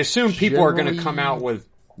 I assume people are going to come out with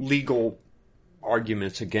legal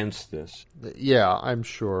arguments against this. Yeah, I'm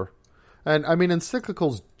sure. And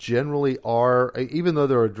encyclicals generally are, even though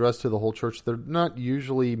they're addressed to the whole church, they're not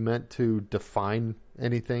usually meant to define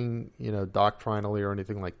anything, doctrinally or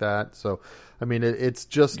anything like that. So, it's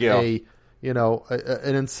just an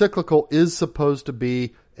encyclical is supposed to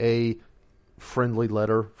be a friendly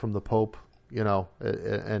letter from the Pope,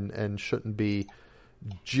 and shouldn't be,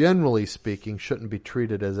 generally speaking, shouldn't be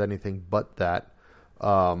treated as anything but that.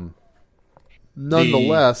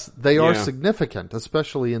 Nonetheless, they are significant,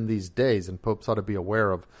 especially in these days, and popes ought to be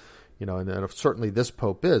aware of, and certainly this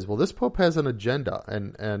pope is. Well, this pope has an agenda,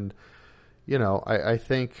 and I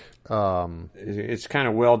think it's kind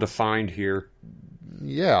of well defined here.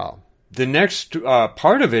 Yeah. The next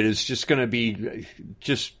part of it is just going to be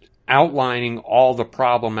just outlining all the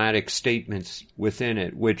problematic statements within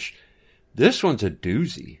it, which this one's a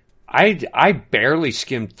doozy. I barely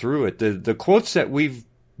skimmed through it. The quotes that we've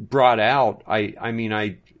brought out,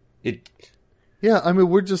 Yeah, I mean,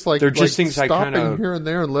 we're just they're just things stopping I kind of here and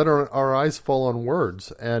there and let our eyes fall on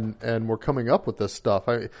words, and we're coming up with this stuff.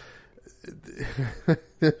 We're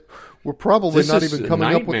probably not even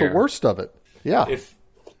coming up with the worst of it. Yeah.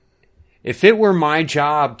 If it were my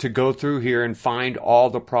job to go through here and find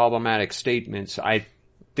all the problematic statements, I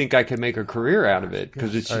think I could make a career out of it,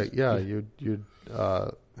 because it's you'd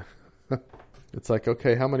it's like,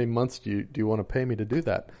 okay, how many months do you want to pay me to do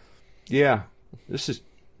that? Yeah, this is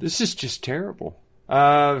just terrible.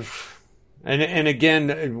 And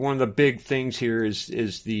again, one of the big things here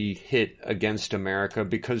is the hit against America,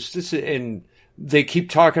 because they keep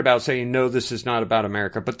talking about saying, no, this is not about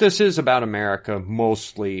America, but this is about America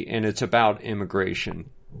mostly, and it's about immigration.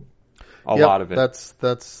 A lot of it.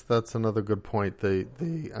 That's another good point.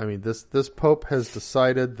 This Pope has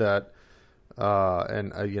decided that,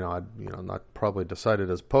 not probably decided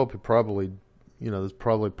as Pope. He probably, this is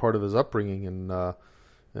probably part of his upbringing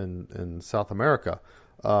in South America.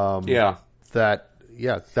 That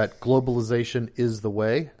globalization is the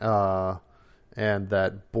way, and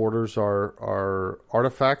that borders are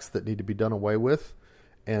artifacts that need to be done away with,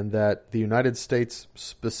 and that the United States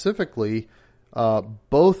specifically,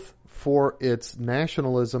 both for its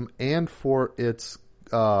nationalism and for its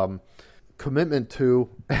commitment to,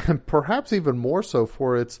 and perhaps even more so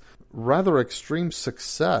for its rather extreme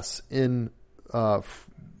success in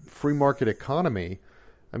free market economy.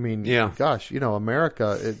 I mean, gosh,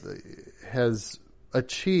 America has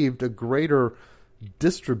achieved a greater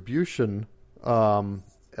distribution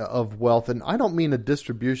of wealth, and I don't mean a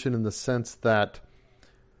distribution in the sense that,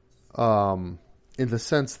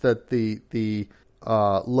 the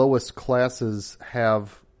lowest classes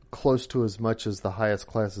have close to as much as the highest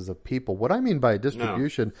classes of people. What I mean by a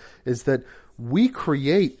distribution is that we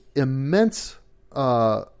create immense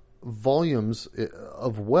volumes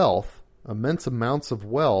of wealth, immense amounts of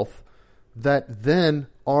wealth that then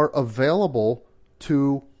are available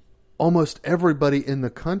to almost everybody in the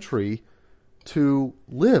country to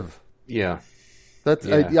live. Yeah.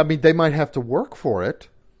 I mean, they might have to work for it,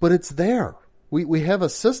 but it's there. We have a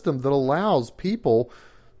system that allows people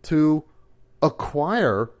to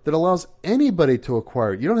acquire, that allows anybody to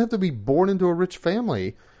acquire. You don't have to be born into a rich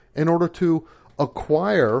family in order to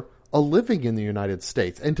acquire a living in the United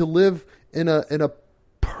States and to live in a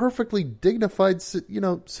perfectly dignified,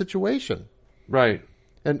 situation. Right.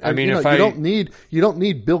 And I mean, you don't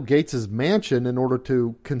need Bill Gates's mansion in order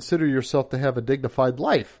to consider yourself to have a dignified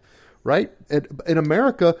life, right? In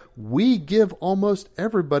America, we give almost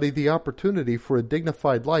everybody the opportunity for a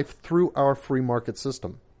dignified life through our free market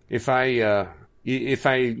system. If I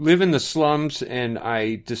live in the slums and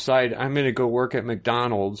I decide I'm going to go work at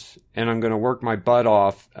McDonald's and I'm going to work my butt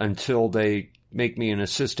off until they make me an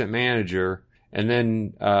assistant manager, and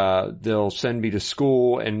then they'll send me to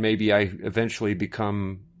school, and maybe I eventually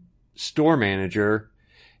become store manager,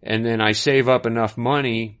 and then I save up enough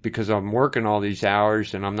money because I'm working all these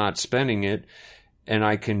hours and I'm not spending it, and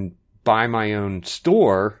I can buy my own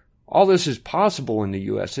store. All this is possible in the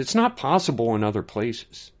U.S. It's not possible in other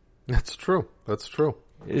places. That's true.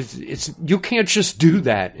 It's you can't just do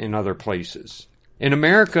that in other places. In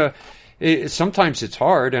America, sometimes it's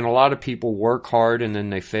hard, and a lot of people work hard and then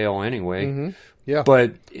they fail anyway. Mm-hmm. Yeah.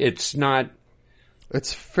 But it's not.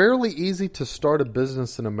 It's fairly easy to start a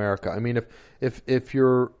business in America. I mean, if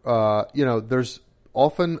you're, there's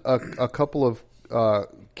often a couple of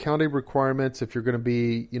county requirements if you're going to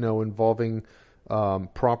be, involving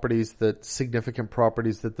significant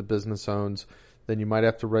properties that the business owns. Then you might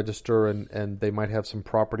have to register, and they might have some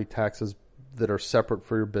property taxes that are separate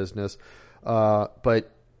for your business.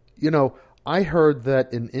 But, I heard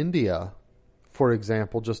that in India, for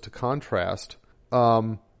example, just to contrast,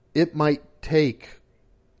 it might take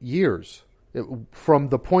years from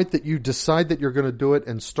the point that you decide that you're going to do it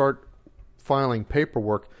and start filing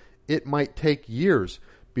paperwork. It might take years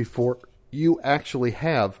before you actually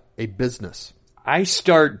have a business. I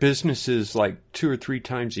start businesses like 2 or 3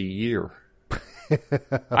 times a year.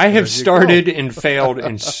 I have started and failed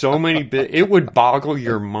in so many. It would boggle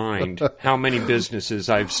your mind how many businesses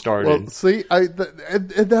I've started. Well, see,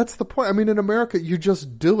 and that's the point. I mean, in America, you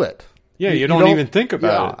just do it. Yeah, you don't even think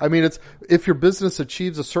about it. I mean, it's if your business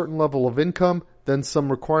achieves a certain level of income, then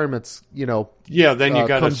some requirements, Yeah, then you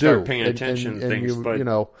got to start paying attention to things.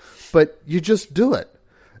 But you just do it.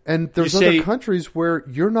 And there's other countries where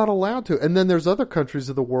you're not allowed to. And then there's other countries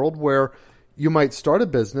of the world where you might start a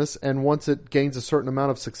business, and once it gains a certain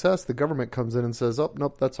amount of success, the government comes in and says, oh,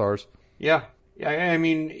 nope, that's ours. Yeah. I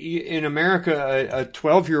mean, in America, a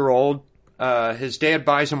 12-year-old, his dad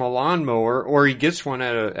buys him a lawnmower, or he gets one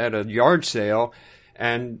at a yard sale,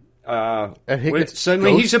 and And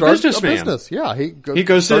suddenly he's a businessman. Yeah, he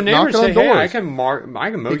goes to the neighbor and say, "Hey, I can mow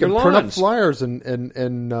your lawns." Print up flyers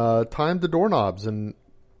and time the doorknobs and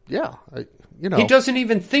he doesn't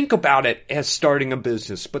even think about it as starting a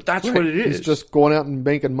business, but that's what it is. He's just going out and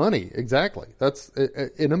making money. Exactly. That's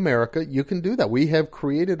in America. You can do that. We have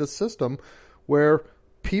created a system where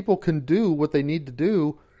people can do what they need to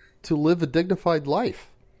do to live a dignified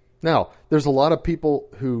life. Now, there's a lot of people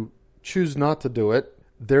who choose not to do it.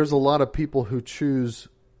 There's a lot of people who choose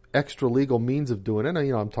extra legal means of doing it.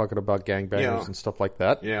 And, I'm talking about gangbangers and stuff like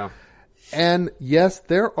that. Yeah. And yes,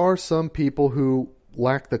 there are some people who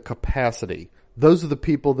lack the capacity. Those are the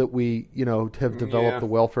people that we, have developed the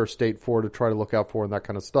welfare state for, to try to look out for and that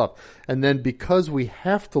kind of stuff. And then because we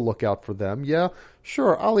have to look out for them,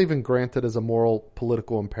 sure, I'll even grant it as a moral,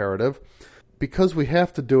 political imperative. Because we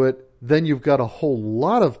have to do it, then you've got a whole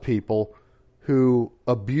lot of people who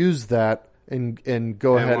abuse that and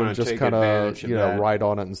go ahead and just kind of ride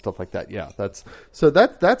on it and stuff like that. Yeah, that's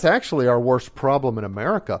actually our worst problem in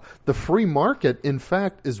America. The free market, in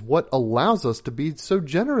fact, is what allows us to be so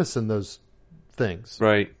generous in those things.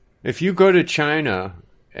 Right. If you go to China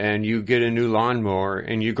and you get a new lawnmower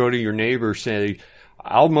and you go to your neighbor say,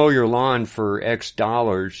 "I'll mow your lawn for X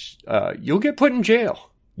dollars," you'll get put in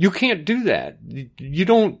jail. You can't do that. You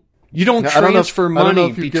don't transfer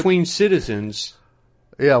money between citizens.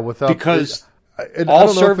 Yeah, because all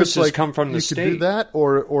services come from the state. You could do that,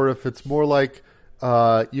 or if it's more like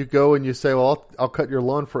you go and you say, "Well, I'll cut your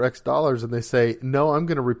lawn for X dollars," and they say, "No, I'm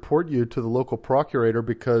going to report you to the local procurator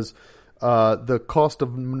because the cost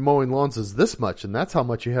of mowing lawns is this much, and that's how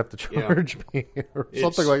much you have to charge me," or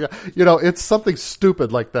something like that. It's something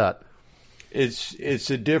stupid like that. It's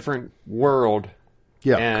a different world.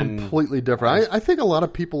 Yeah, completely different. I think a lot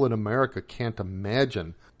of people in America can't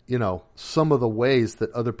imagine, some of the ways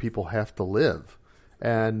that other people have to live.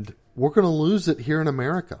 And we're going to lose it here in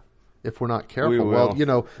America if we're not careful. We will.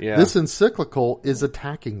 Well, this encyclical is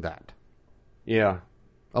attacking that. Yeah.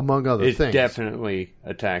 Among other things. It definitely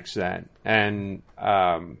attacks that. And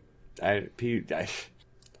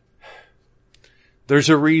there's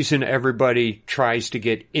a reason everybody tries to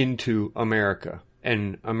get into America.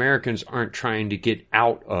 And Americans aren't trying to get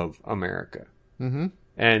out of America. Mm-hmm.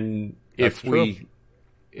 And if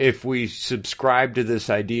we subscribe to this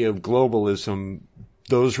idea of globalism,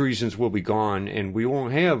 those reasons will be gone, and we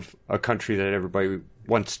won't have a country that everybody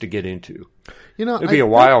wants to get into. It'll be a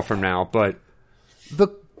while from now, but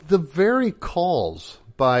the very calls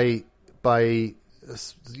by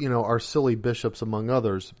our silly bishops, among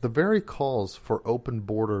others, the very calls for open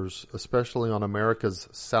borders, especially on America's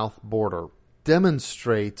south border,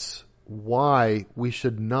 demonstrates why we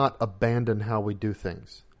should not abandon how we do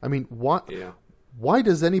things. I mean, why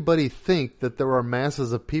does anybody think that there are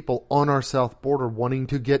masses of people on our south border wanting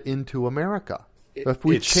to get into America? If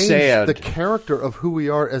we change the character of who we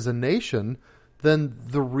are as a nation, then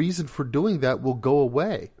the reason for doing that will go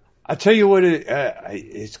away. I'll tell you what,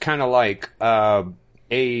 it's kind of like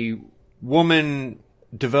a woman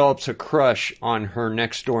develops a crush on her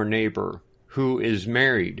next door neighbor who is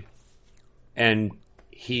married. And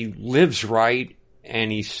he lives right,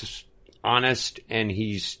 and he's honest, and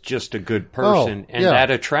he's just a good person,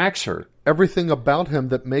 that attracts her. Everything about him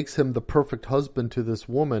that makes him the perfect husband to this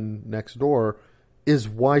woman next door is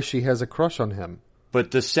why she has a crush on him.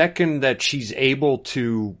 But the second that she's able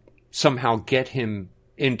to somehow get him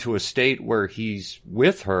into a state where he's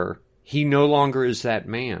with her, he no longer is that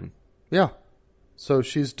man. Yeah. So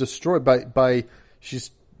she's destroyed by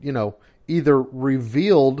she's, either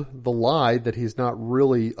revealed the lie that he's not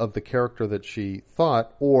really of the character that she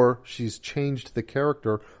thought, or she's changed the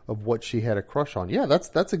character of what she had a crush on. Yeah,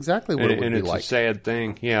 that's exactly what it would be like. And it's a sad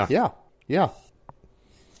thing, yeah. Yeah.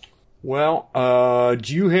 Well,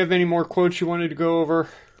 do you have any more quotes you wanted to go over?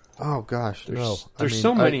 Oh, gosh, no. There's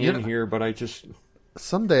so many in here, but I just...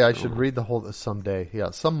 Someday I should read the whole... Someday,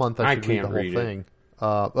 yeah. Some month I should read the whole thing.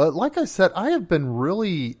 But like I said, I have been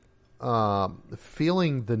really...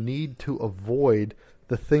 feeling the need to avoid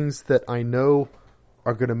the things that I know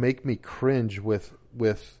are going to make me cringe with,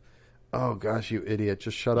 oh gosh, you idiot,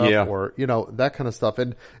 just shut up, or that kind of stuff.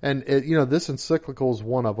 And this encyclical is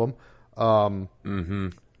one of them.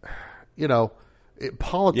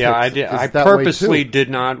 Politics. Yeah, I did. I purposely did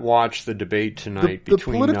not watch the debate tonight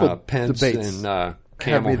between Pence and Kamala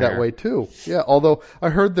have me that way too. Yeah, although I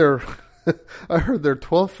heard they're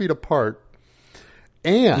 12 feet apart.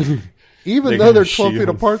 And even though they're 12 feet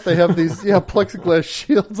apart, they have these plexiglass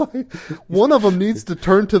shields. One of them needs to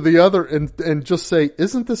turn to the other and just say,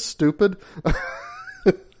 "Isn't this stupid?"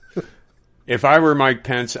 If I were Mike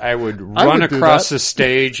Pence, I would run across the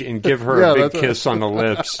stage and give her a big kiss on the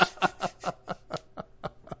lips.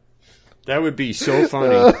 That would be so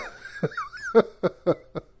funny.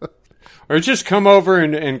 Or just come over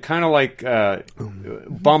and kind of like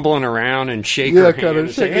bumbling around and shake her hand and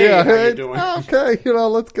say, hey, how you doing? Okay,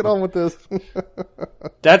 let's get on with this.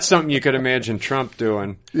 That's something you could imagine Trump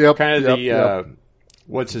doing. Yep. Kind of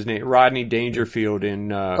what's his name? Rodney Dangerfield in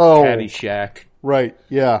Caddyshack. Right,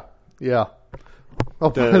 yeah. Oh,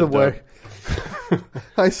 by the way,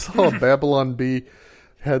 I saw a Babylon Bee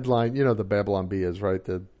headline. You know the Babylon Bee is, right?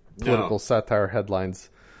 The political satire headlines.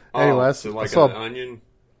 Anyway, so like an Onion?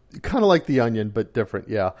 Kind of like the Onion, but different,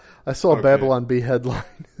 yeah. I saw a Babylon Bee headline.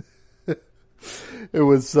 It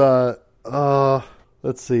was,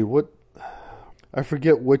 let's see, I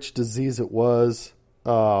forget which disease it was.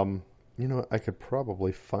 I could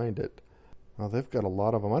probably find it. Oh, they've got a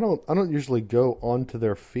lot of them. I don't usually go onto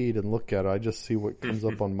their feed and look at it. I just see what comes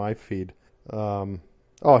up on my feed.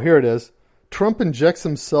 Here it is. Trump injects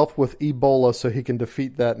himself with Ebola so he can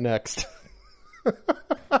defeat that next.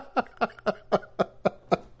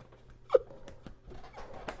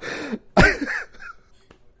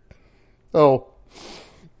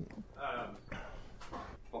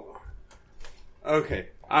 Okay,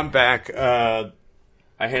 I'm back. I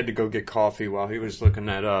had to go get coffee while he was looking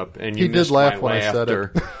that up, and you missed my laughter. I said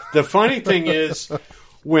it. The funny thing is,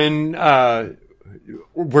 when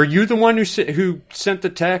were you the one who sent the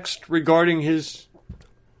text regarding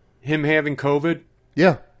him having COVID?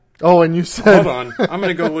 Yeah. Oh, and you said, hold on, I'm going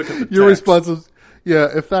to go look at the text. Your response was, yeah,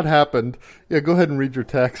 if that happened, go ahead and read your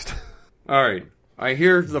text. All right. I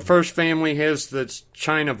hear the first family has the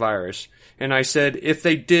China virus. And I said, if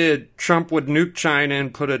they did, Trump would nuke China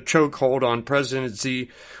and put a chokehold on President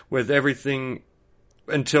Xi with everything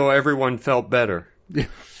until everyone felt better. Yeah.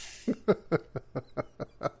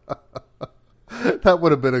 That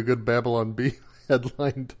would have been a good Babylon Bee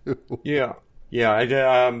headline, too. Yeah. Yeah.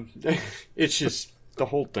 It's just, the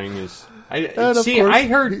whole thing is...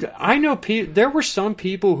 I know there were some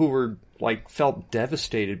people who were, felt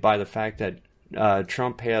devastated by the fact that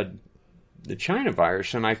Trump had the China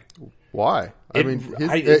virus, and Why?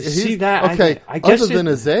 see that. Okay, I guess other than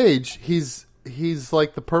his age, he's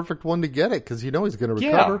like the perfect one to get it because he's going to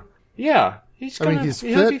recover. Yeah. He's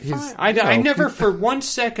fit. Be fine. I never for one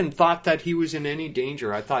second thought that he was in any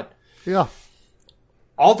danger. I thought,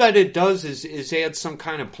 all that it does is add some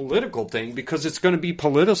kind of political thing because it's going to be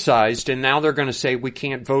politicized, and now they're going to say we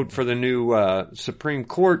can't vote for the new Supreme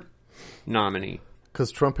Court nominee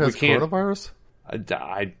because Trump has coronavirus.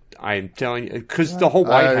 I'm telling you, because the whole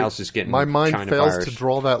White House is getting my mind China fails virus. to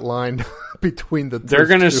draw that line between the. They're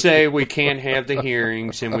going to say we can't have the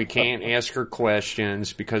hearings and we can't ask her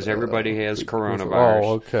questions because everybody has coronavirus. Oh,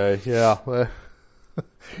 okay, yeah.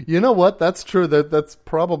 You know what? That's true. That's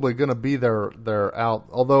probably going to be their out.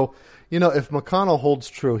 Although, if McConnell holds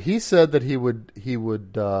true, he said that he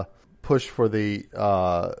would push for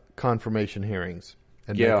the confirmation hearings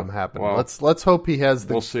and make them happen. Well, let's hope he has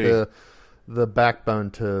the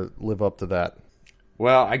backbone to live up to that.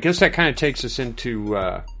 Well, I guess that kind of takes us into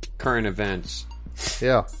current events.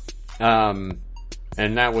 Yeah. And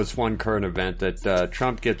that was one current event that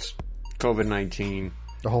Trump gets COVID-19.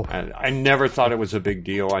 Oh. I never thought it was a big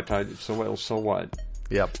deal. I thought, so what?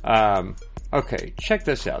 Yep. Okay, check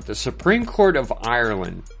this out. The Supreme Court of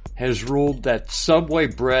Ireland has ruled that Subway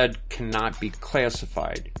bread cannot be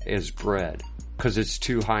classified as bread because it's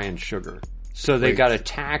too high in sugar. So they got to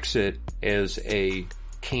tax it as a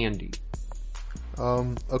candy.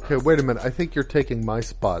 Okay, wait a minute. I think you're taking my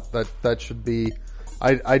spot. That should be.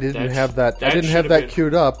 I didn't have that. I didn't have that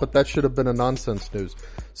queued up, but that should have been a nonsense news.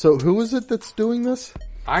 So who is it that's doing this?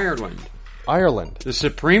 Ireland. The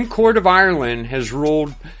Supreme Court of Ireland has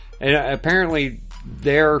ruled. And apparently,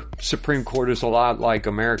 their Supreme Court is a lot like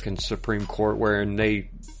American Supreme Court, wherein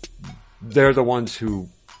they're the ones who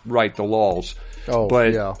write the laws. Oh,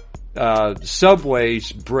 but, yeah.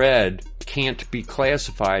 Subway's bread can't be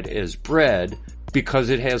classified as bread because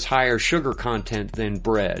it has higher sugar content than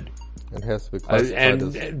bread. It has to be classified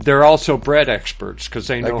and they're also bread experts because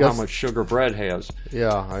they know how much sugar bread has.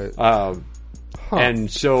 Yeah.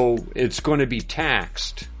 And so it's going to be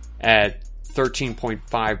taxed at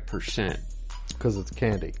 13.5%. Because it's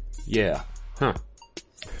candy. Yeah. Huh.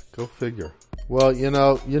 Go figure. Well, you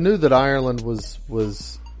knew that Ireland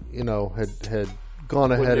was had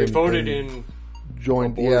gone ahead they and voted in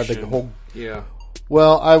joined. Abortion. Yeah, the whole. Yeah.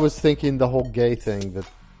 Well, I was thinking the whole gay thing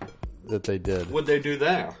that they did. What'd they do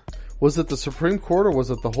there? Was it the Supreme Court or was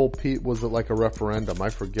it the whole? Was it like a referendum? I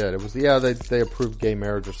forget. It was. Yeah, they approved gay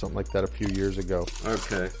marriage or something like that a few years ago.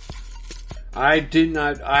 Okay. I did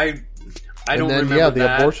not. I don't remember the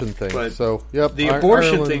that, abortion thing. But so, yep, the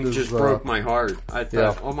abortion Ireland thing just broke my heart. I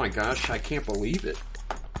thought, yeah. oh my gosh, I can't believe it.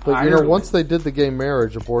 But Ireland. once they did the gay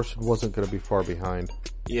marriage, abortion wasn't going to be far behind.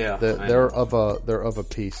 Yeah, they're of a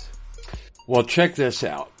piece. Well, check this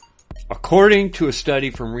out. According to a study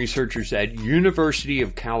from researchers at University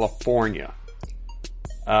of California,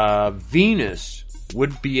 Venus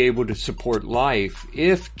would be able to support life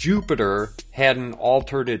if Jupiter hadn't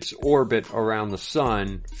altered its orbit around the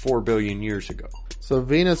sun 4 billion years ago. So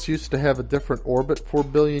Venus used to have a different orbit 4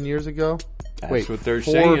 billion years ago? That's what they're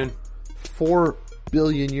saying. 4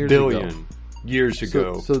 billion years ago. Years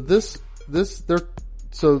ago.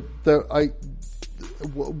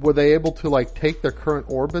 Were they able to like take their current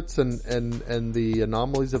orbits and the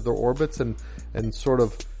anomalies of their orbits and sort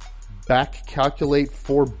of back calculate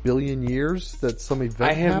 4 billion years that some event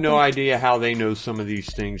I have happened? no idea how they know some of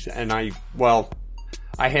these things, and I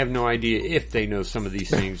have no idea if they know some of these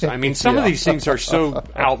things. I mean, some of these things are so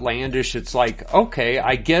outlandish, it's like, okay,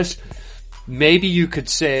 I guess maybe you could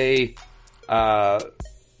say,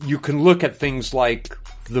 you can look at things like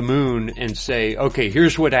the moon and say, okay,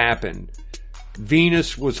 here's what happened.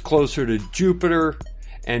 Venus was closer to Jupiter,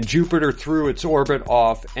 and Jupiter threw its orbit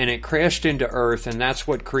off, and it crashed into Earth, and that's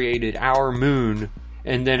what created our moon,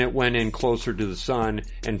 and then it went in closer to the sun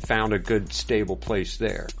and found a good, stable place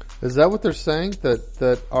there. Is that what they're saying?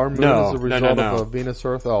 That our moon is a result of a Venus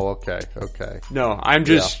Earth? Oh, okay. No, I'm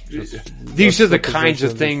just these are the kinds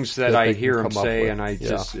of things that I hear them say, and I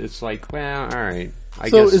just, it's like, well, all right. I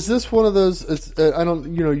guess. Is this one of those? I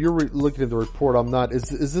don't. You're looking at the report. I'm not.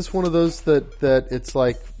 Is this one of those that it's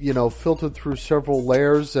like filtered through several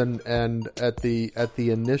layers and at the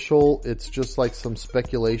initial it's just like some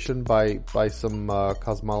speculation by some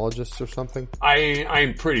cosmologists or something?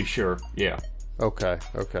 I'm pretty sure. Yeah. Okay.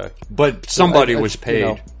 But somebody was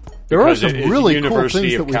paid. There are some really cool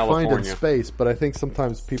things that we California. find in space, but I think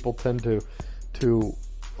sometimes people tend to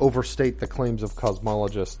overstate the claims of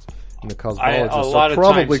cosmologists. And the cosmologists are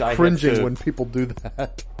probably cringing when people do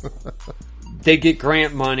that. They get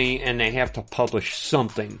grant money and they have to publish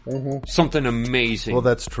something. Mm-hmm. Something amazing. Well,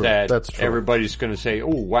 that's true. That's true. Everybody's going to say, oh,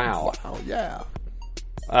 wow. Wow, yeah.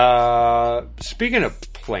 Speaking of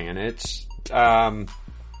planets, the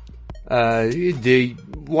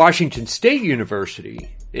Washington State University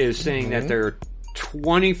is saying that there are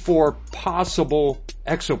 24 possible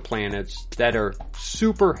exoplanets that are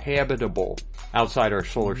super habitable outside our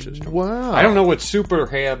solar system. Wow. I don't know what super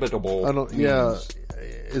habitable means. Yeah.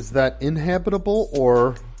 Is that inhabitable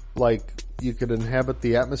or like you could inhabit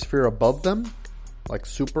the atmosphere above them? Like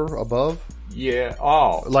super above? Yeah.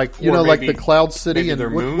 Oh. Like, like the Cloud City and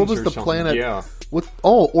what was the planet? Yeah.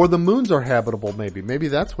 Or the moons are habitable maybe. Maybe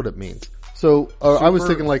that's what it means. So I was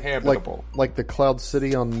thinking like the Cloud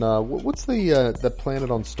City on what's the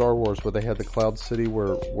planet on Star Wars where they had the Cloud City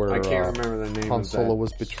where I can't remember the name Han of that. Solo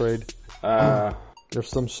was betrayed. There's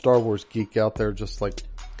some Star Wars geek out there just like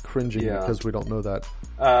cringing because we don't know that.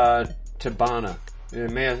 Tabana.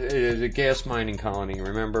 It is a gas mining colony,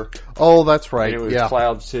 remember? Oh, that's right. And it was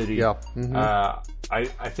Cloud City. Yeah. Mm-hmm.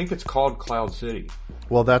 I think it's called Cloud City.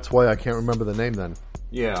 Well, that's why I can't remember the name then.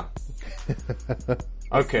 Yeah.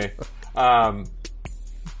 Okay.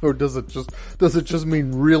 Or does it just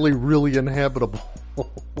mean really, really inhabitable?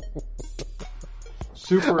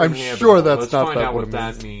 Super I'm inhabitable. sure that's Let's not find that out what what it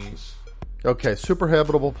that means. Okay, super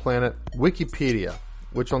habitable planet. Wikipedia,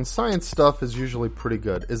 which on science stuff is usually pretty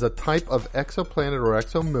good, is a type of exoplanet or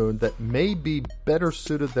exomoon that may be better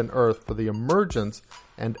suited than Earth for the emergence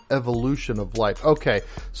and evolution of life. Okay,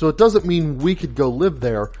 so it doesn't mean we could go live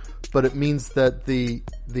there, but it means that the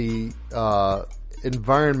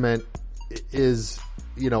environment is,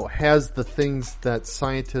 has the things that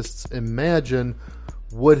scientists imagine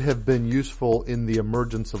would have been useful in the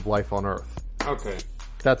emergence of life on Earth. Okay.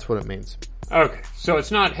 That's what it means. Okay, so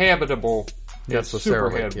it's not habitable. It's super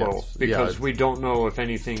habitable yes. because we don't know if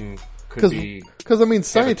anything could be. Because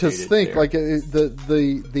scientists think there. like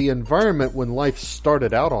the environment when life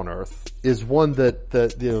started out on Earth is one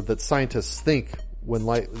that scientists think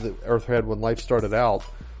the Earth had when life started out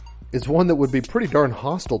is one that would be pretty darn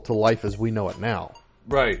hostile to life as we know it now.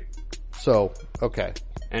 Right. So okay,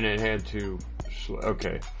 and it had to.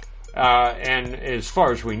 Okay. And as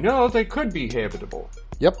far as we know, they could be habitable.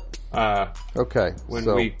 Yep. Okay.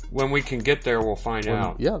 When we can get there, we'll find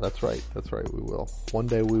out. Yeah, that's right. We will. One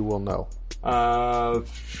day we will know.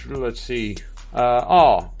 Let's see.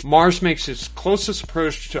 Mars makes its closest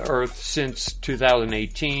approach to Earth since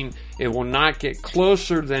 2018. It will not get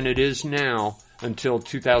closer than it is now until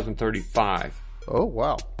 2035. Oh,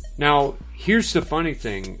 wow. Now, here's the funny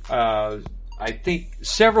thing. I think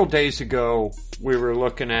several days ago we were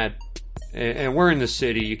looking at and we're in the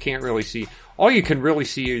city. You can't really see. All you can really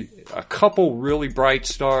see a couple really bright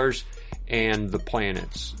stars and the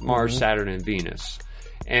planets, Mars, Saturn, and Venus.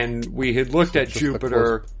 And we had looked at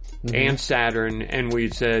Jupiter and Saturn, and we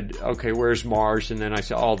said, okay, where's Mars? And then I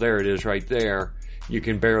said, oh, there it is right there. You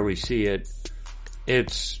can barely see it.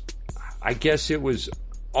 I guess it was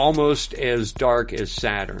almost as dark as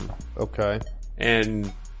Saturn. Okay.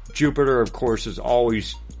 And Jupiter, of course, is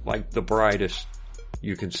always like the brightest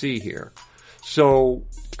you can see here. So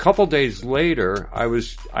a couple days later,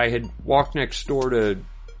 I had walked next door to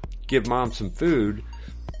give Mom some food,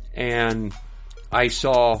 and I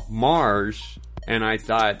saw Mars, and I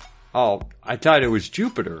thought it was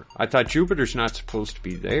Jupiter. I thought Jupiter's not supposed to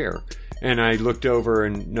be there. And I looked over,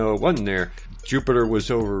 and no, it wasn't there. Jupiter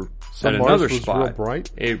was over at another spot. Real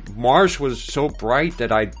bright? Mars was so bright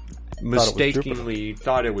that I mistakenly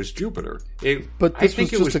thought it was Jupiter. I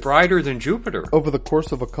think it was brighter than Jupiter. Over the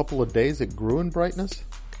course of a couple of days, it grew in brightness?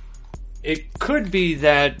 It could be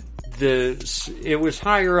that it was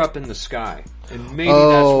higher up in the sky. And maybe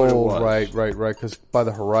that's what it was. Right. Because by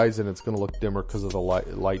the horizon, it's going to look dimmer because of the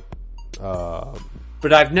light.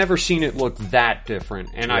 But I've never seen it look that different,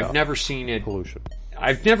 and I've never seen it pollution.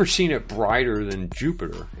 I've never seen it brighter than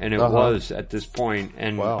Jupiter, and it was at this point.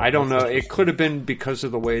 And I don't know. It could have been because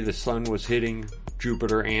of the way the sun was hitting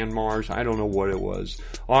Jupiter and Mars. I don't know what it was.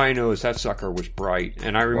 All I know is that sucker was bright,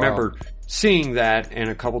 and I remember seeing that. And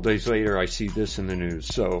a couple days later, I see this in the news.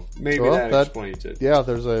 So maybe that explains it. Yeah,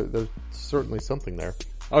 there's certainly something there.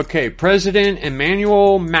 Okay, President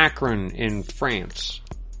Emmanuel Macron in France.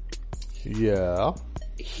 Yeah.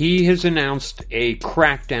 He has announced a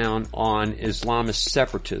crackdown on Islamist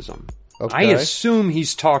separatism. Okay. I assume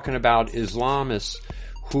he's talking about Islamists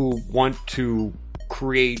who want to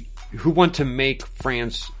make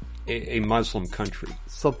France a Muslim country.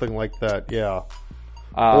 Something like that, yeah.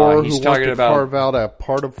 Or he's talking about carve out a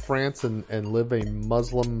part of France and live a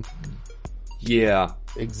Muslim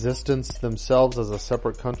existence themselves as a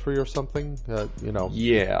separate country or something,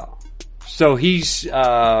 Yeah. So he's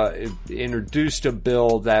introduced a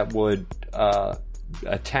bill that would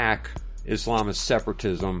attack Islamist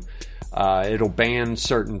separatism. It'll ban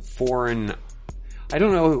certain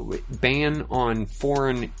ban on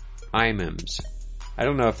foreign imams. I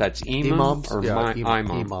don't know if that's imam or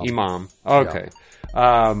imam. Okay.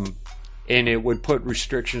 Yeah. And it would put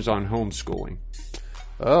restrictions on homeschooling.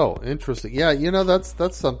 Oh, interesting. Yeah, that's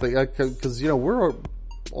something, because we're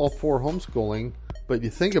all for homeschooling. But you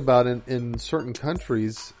think about it, in certain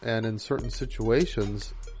countries and in certain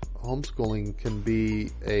situations, homeschooling can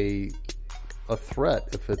be a threat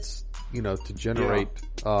if it's, to generate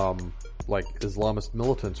like Islamist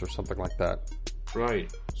militants or something like that. Right.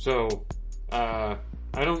 So, I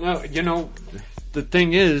don't know. The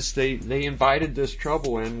thing is, they invited this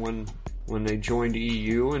trouble in when they joined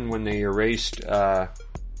EU and when they erased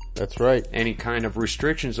that's right. any kind of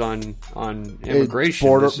restrictions on immigration.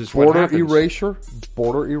 Border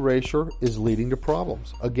erasure is leading to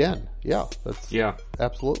problems. Again,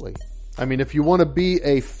 absolutely. I mean, if you want to be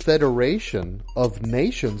a federation of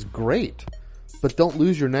nations, great, but don't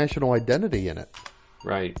lose your national identity in it.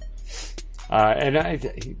 Right.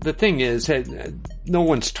 The thing is, no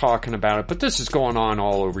one's talking about it, but this is going on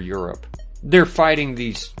all over Europe. They're fighting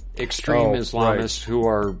these extreme Islamists who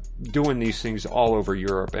are doing these things all over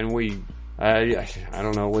Europe, and I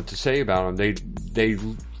don't know what to say about them. They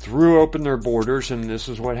threw open their borders, and this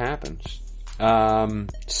is what happens.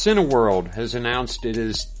 Cineworld has announced it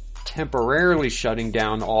is temporarily shutting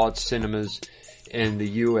down all its cinemas in the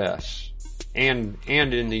U.S. and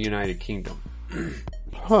in the United Kingdom.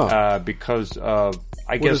 Because of,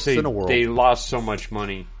 I guess they lost so much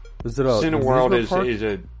money. Is it Cineworld is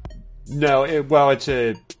a no, it's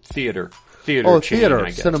a theater chain, theater, I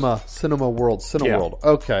guess. Cineworld. Yeah.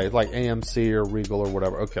 Okay, like AMC or Regal or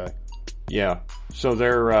whatever. Okay. Yeah. So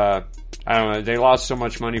they're, I don't know, they lost so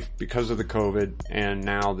much money because of the COVID, and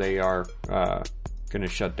now they are going to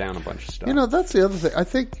shut down a bunch of stuff. That's the other thing. I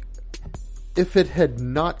think if it had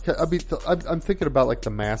not, I'm thinking about like the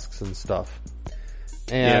masks and stuff.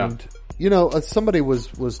 And, somebody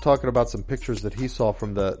was talking about some pictures that he saw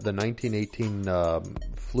from the 1918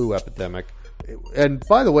 flu epidemic. And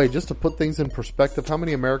by the way, just to put things in perspective, how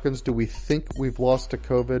many Americans do we think we've lost to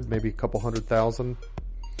COVID? Maybe a couple 100,000?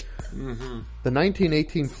 Mm-hmm. The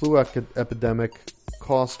 1918 flu epidemic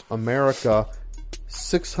cost America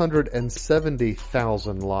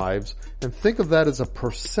 670,000 lives. And think of that as a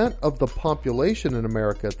percent of the population in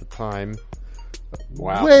America at the time.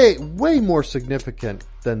 Wow. Way more significant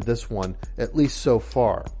than this one, at least so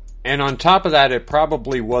far. And on top of that, it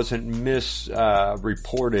probably wasn't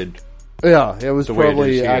misreported Yeah, it was the way it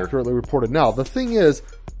probably is here. accurately reported. Now, the thing is,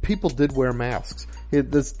 people did wear masks.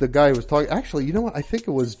 The guy who was talking, actually, you know what? I think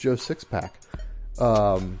it was Joe Sixpack.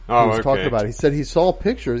 Who was talking about it. He said he saw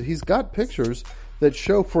pictures. He's got pictures that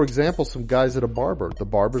show, for example, some guys at a barber. The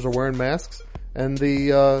barbers are wearing masks, and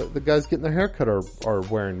the guys getting their haircut are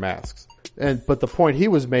wearing masks. But the point he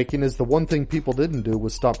was making is the one thing people didn't do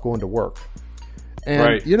was stop going to work. And,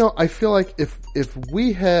 right. you know, I feel like if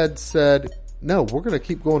we had said, no, we're going to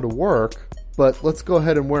keep going to work, but let's go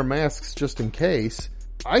ahead and wear masks just in case,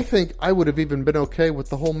 I think I would have even been okay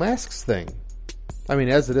with the whole masks thing. I mean,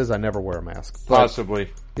 as it is, I never wear a mask. But,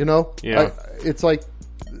 possibly. You know? Yeah. It's like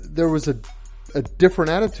there was a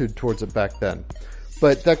different attitude towards it back then.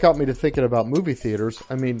 But that got me to thinking about movie theaters.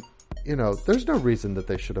 I mean, you know, there's no reason that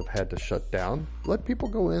they should have had to shut down. Let people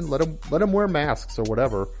go in, let them wear masks or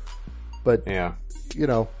whatever. But, yeah. You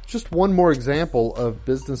know, just one more example of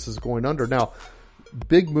businesses going under. Now,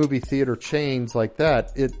 big movie theater chains like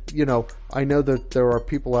that, you know, I know that there are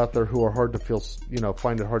people out there who are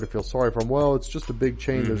find it hard to feel sorry for them. Well, it's just a big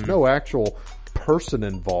chain. Mm-hmm. There's no actual person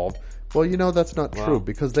involved. Well, you know, that's not true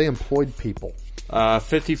because they employed people.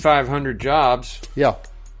 5,500 jobs. Yeah.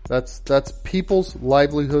 That's people's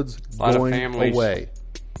livelihoods going away.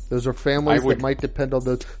 Those are families that might depend on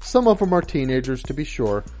those. Some of them are teenagers, to be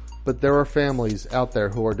sure, but there are families out there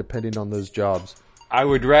who are depending on those jobs. I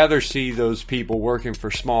would rather see those people working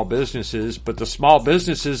for small businesses, but the small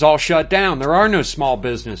businesses all shut down. There are no small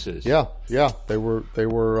businesses. Yeah, they were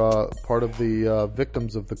part of the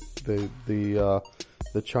victims of the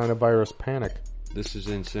China virus panic. This is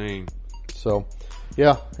insane. So,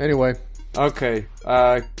 yeah. Anyway, okay.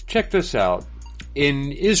 Check this out.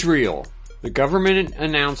 In Israel, the government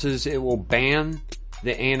announces it will ban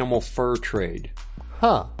the animal fur trade.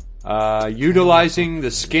 Huh. Utilizing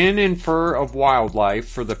the skin and fur of wildlife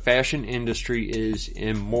for the fashion industry is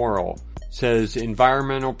immoral, says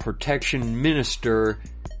Environmental Protection Minister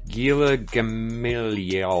Gila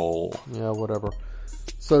Gamaliel. Yeah, whatever.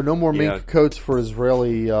 So no more mink coats for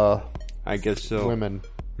Israeli I guess so. Women.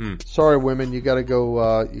 Sorry, women, you gotta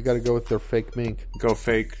go with their fake mink. Go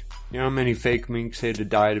fake. You know how many fake minks had to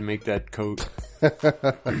die to make that coat?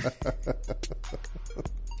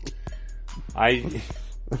 I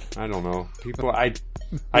don't know.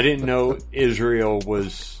 I didn't know Israel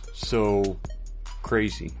was so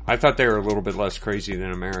crazy. I thought they were a little bit less crazy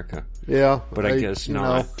than America. Yeah. But I guess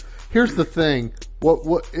not. Here's the thing.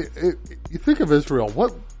 You think of Israel.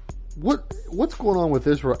 What's going on with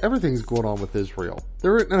Israel? Everything's going on with Israel.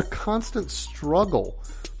 They're in a constant struggle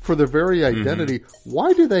for their very identity. Mm-hmm.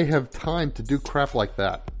 Why do they have time to do crap like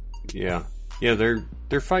that? Yeah. Yeah,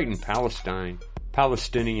 they're fighting Palestinians.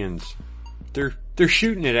 They're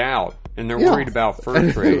shooting it out, and they're worried about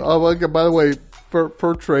fur trade. Oh, by the way,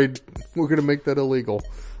 fur trade, we're going to make that illegal.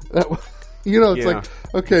 It's like,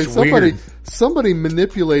 okay, somebody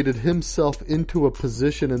manipulated himself into a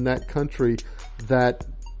position in that country that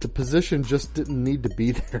the position just didn't need to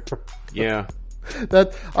be there. Yeah.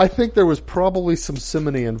 I think there was probably some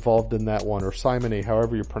simony involved in that one, or simony,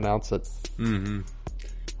 however you pronounce it. Mm-hmm.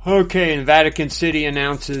 Okay, and Vatican City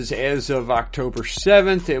announces as of October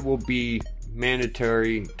 7th, it will be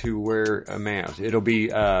mandatory to wear a mask. It'll be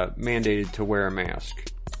mandated to wear a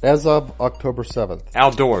mask. As of October 7th.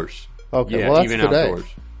 Outdoors. Okay, well that's even today. Outdoors.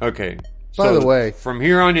 Okay. By the way, from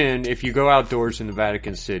here on in, if you go outdoors in the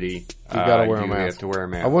Vatican City, you gotta wear a mask. You have to wear a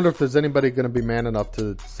mask. I wonder if there's anybody going to be man enough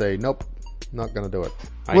to say, nope, not going to do it.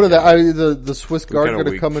 What are the Swiss Guard going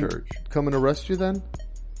to come and arrest you then?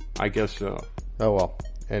 I guess so. Oh well.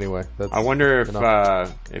 Anyway, I wonder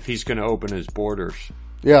if he's going to open his borders.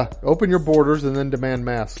 Yeah, open your borders and then demand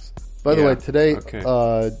masks. By the way, today,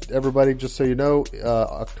 everybody, just so you know,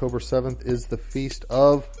 October 7th is the feast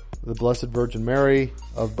of the Blessed Virgin Mary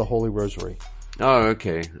of the Holy Rosary. Oh,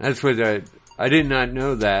 okay. That's what I did not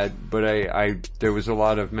know that, but there was a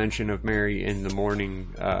lot of mention of Mary in the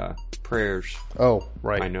morning prayers. Oh,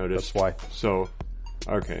 right. I noticed. That's why. So,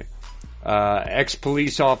 okay.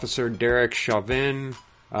 Ex-police officer Derek Chauvin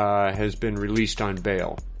has been released on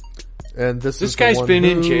bail. And this guy's been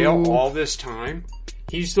in jail all this time.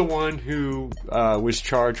 He's the one who was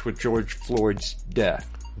charged with George Floyd's death.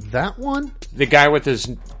 That one? The guy with his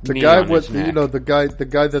knee on his neck. The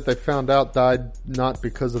guy that they found out died not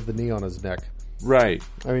because of the knee on his neck. Right.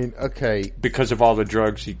 I mean, okay. Because of all the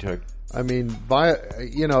drugs he took. I mean,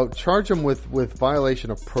 charge him with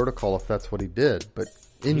violation of protocol if that's what he did. But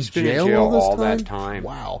he's been in jail all that time.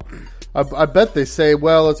 Wow. I bet they say,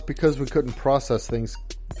 well, it's because we couldn't process things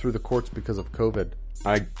through the courts because of COVID.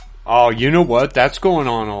 You know what? That's going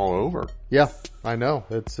on all over. Yeah, I know.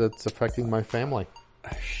 It's affecting my family.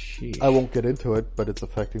 I won't get into it, but it's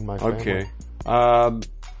affecting my family. Okay.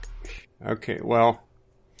 Okay, well,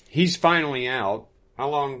 he's finally out. How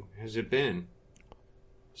long has it been?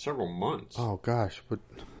 Several months. Oh, gosh. But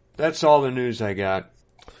that's all the news I got.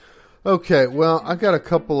 Okay, well, I got a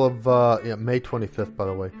couple of... May 25th, by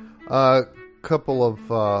the way. Couple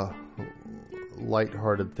of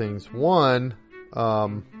lighthearted things. One,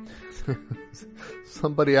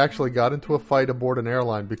 somebody actually got into a fight aboard an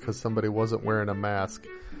airline because somebody wasn't wearing a mask.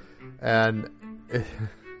 And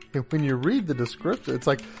when you read the description, it's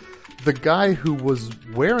like the guy who was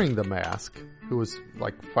wearing the mask, who was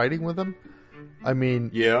like fighting with him, I mean,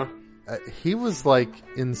 yeah, he was like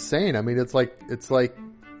insane. I mean, it's like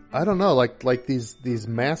I don't know, like these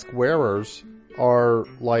mask wearers are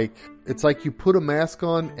like, it's like you put a mask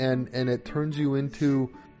on and it turns you into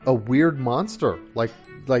a weird monster, like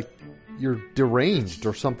you're deranged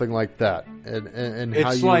or something like that. And it's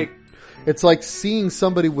how you, like, it's like seeing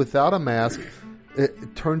somebody without a mask.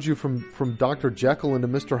 It turns you from Dr. Jekyll into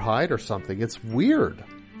Mr. Hyde or something. It's weird.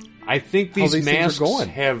 I think these masks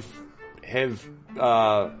have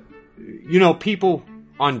people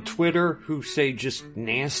on Twitter who say just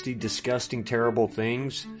nasty, disgusting, terrible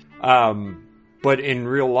things. But in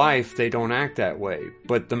real life, they don't act that way.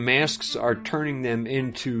 But the masks are turning them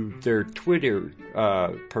into their Twitter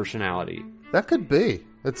personality. That could be.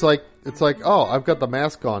 It's like, oh, I've got the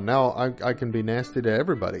mask on now. I can be nasty to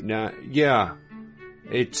everybody. Yeah,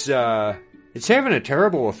 it's having a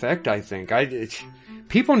terrible effect. I think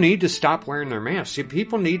people need to stop wearing their masks.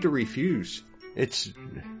 People need to refuse.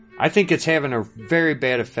 I think it's having a very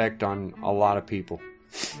bad effect on a lot of people.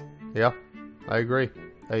 Yeah, I agree.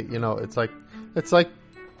 It's like,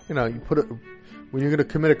 you put it, when you're going to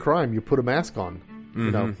commit a crime, you put a mask on.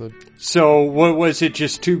 Mm-hmm. So what was it?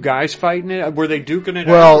 Just two guys fighting it? Were they duking it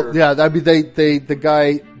out? Well, yeah. I mean,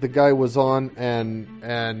 the guy was on, and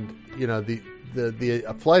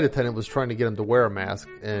the flight attendant was trying to get him to wear a mask,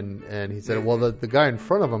 and he said, well, the guy in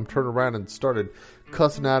front of him turned around and started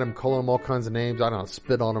cussing at him, calling him all kinds of names. I don't know,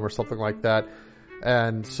 spit on him or something like that.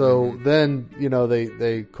 And so then,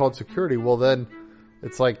 they called security. Well, then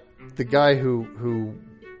it's like the guy who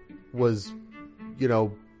was,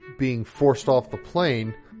 being forced off the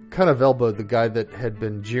plane kind of elbowed the guy that had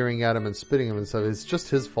been jeering at him and spitting him and said, it's just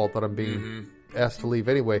his fault that I'm being asked to leave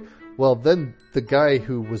anyway. Well, then the guy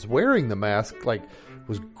who was wearing the mask,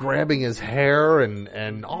 was grabbing his hair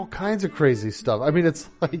and all kinds of crazy stuff. I mean, it's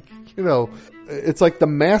like, it's like the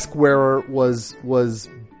mask wearer was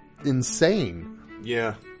insane.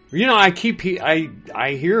 Yeah. I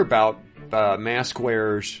hear about mask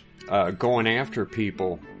wearers going after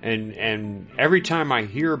people, and every time I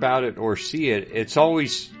hear about it or see it, it's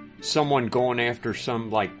always someone going after some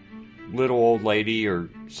like little old lady or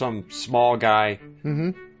some small guy.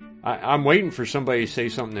 Mm-hmm. I'm waiting for somebody to say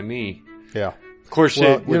something to me. Yeah. Of course,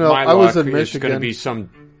 with my I was luck, in it's going to be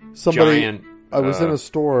somebody, giant. I was in a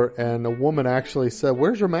store and a woman actually said,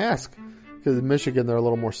 "Where's your mask?" Because in Michigan they're a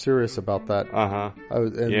little more serious about that.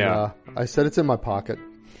 I said it's in my pocket.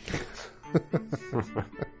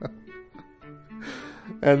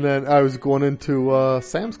 And then I was going into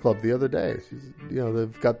Sam's Club the other day.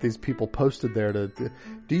 They've got these people posted there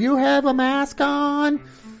do you have a mask on?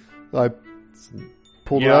 I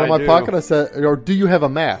pulled it out of my pocket. I said, or do you have a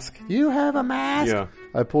mask? You have a mask? Yeah.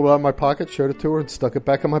 I pulled it out of my pocket, showed it to her, and stuck it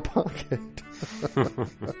back in my pocket.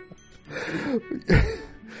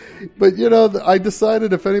 But, I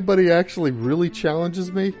decided if anybody actually really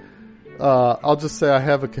challenges me, I'll just say I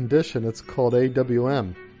have a condition. It's called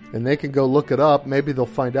AWM. And they can go look it up. Maybe they'll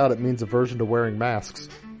find out it means aversion to wearing masks.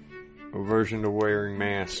 Aversion to wearing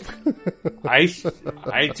masks. I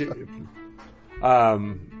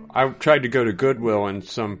tried to go to Goodwill and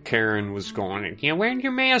some Karen was going, "You're wearing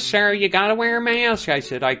your mask, sir. You gotta wear a mask." I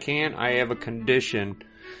said, "I can't. I have a condition."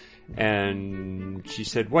 And she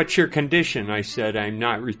said, "What's your condition?" I said, "I'm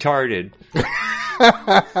not retarded."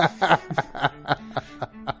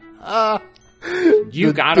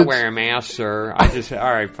 You gotta wear a mask, sir. I just said,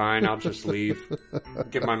 "All right, fine. I'll just leave.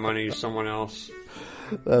 Give my money to someone else."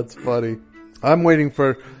 That's funny. I'm waiting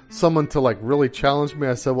for someone to really challenge me.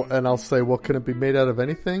 I said, and I'll say, "Well, can it be made out of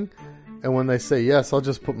anything?" And when they say yes, I'll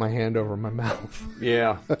just put my hand over my mouth.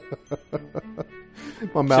 Yeah.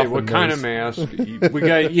 My mouth. Say, what kind of mask? You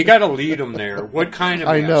got to lead them there. What kind of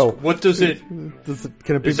mask? I know. What does it? Can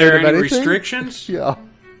it be is made there of any anything? Restrictions? Yeah.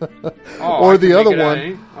 Or the other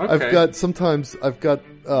one, okay. I've got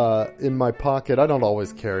in my pocket. I don't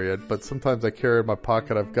always carry it, but sometimes I carry it in my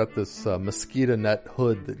pocket. I've got this mosquito net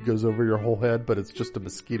hood that goes over your whole head, but it's just a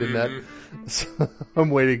mosquito net. So I'm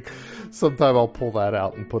waiting. Sometime I'll pull that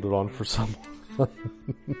out and put it on for someone.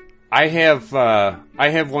 I have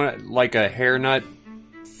one like a hairnet.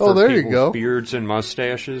 Oh, there you go. Beards and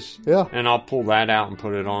mustaches. Yeah. And I'll pull that out and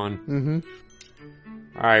put it on. Mm-hmm.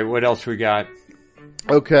 All right, what else we got?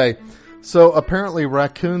 Okay. So apparently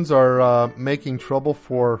raccoons are making trouble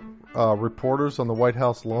for reporters on the White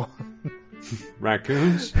House lawn.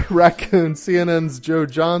 Raccoons? Raccoons. CNN's Joe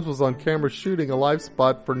Johns was on camera shooting a live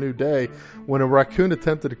spot for New Day when a raccoon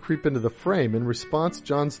attempted to creep into the frame. In response,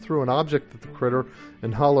 Johns threw an object at the critter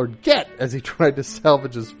and hollered, "Get!" as he tried to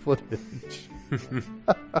salvage his footage.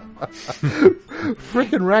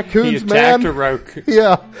 Frickin' raccoons, man!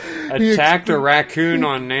 He attacked a raccoon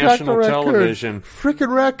on national television. Frickin'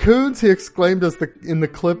 raccoons! He exclaimed in the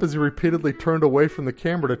clip as he repeatedly turned away from the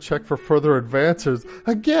camera to check for further advances.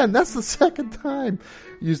 Again, that's the second time.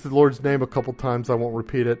 Used the Lord's name a couple times. I won't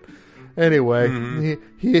repeat it. Anyway,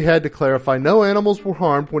 he had to clarify no animals were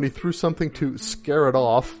harmed when he threw something to scare it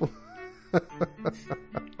off.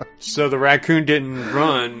 So the raccoon didn't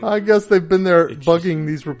run. I guess they've been there bugging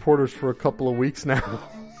these reporters for a couple of weeks now.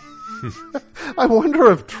 I wonder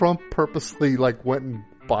if Trump purposely went and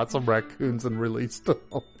bought some raccoons and released them.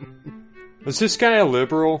 Was this guy a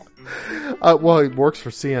liberal? Well, he works for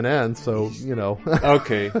CNN, so, you know.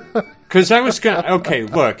 Okay. Because I was going to... Okay,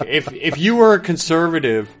 look, if you were a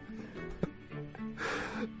conservative...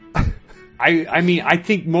 I mean, I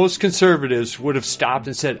think most conservatives would have stopped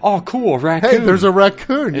and said, "Oh, cool, a raccoon! Hey, there's a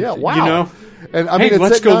raccoon! Yeah, wow! You know, and I mean,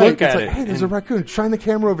 let's go look at it. Hey, there's a raccoon! Shine the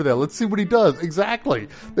camera over there. Let's see what he does." Exactly.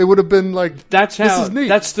 They would have been like, "That's how. This is neat."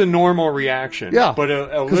 That's the normal reaction. Yeah, but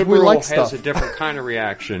a liberal has a different kind of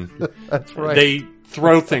reaction. That's right. They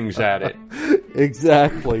throw things at it.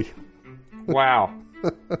 Exactly. Wow.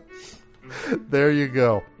 There you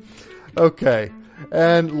go. Okay.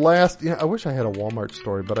 And last, I wish I had a Walmart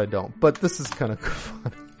story, but I don't. But this is kind of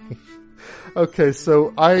funny. Okay,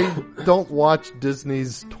 so I don't watch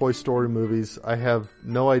Disney's Toy Story movies. I have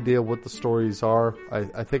no idea what the stories are.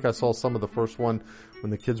 I think I saw some of the first one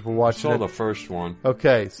when the kids were watching I saw the first one.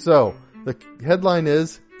 Okay, so the headline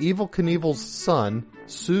is, Evel Knievel's son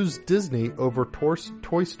sues Disney over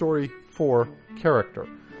Toy Story 4 character.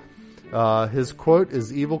 His quote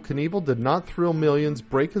is, "Evel Knievel did not thrill millions,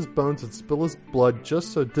 break his bones, and spill his blood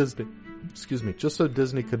just so Disney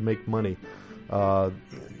could make money."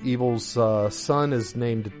 Evel's son is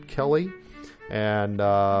named Kelly,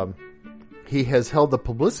 and he has held the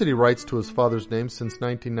publicity rights to his father's name since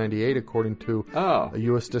 1998, according to a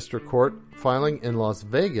U.S. District Court filing in Las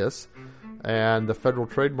Vegas. And the federal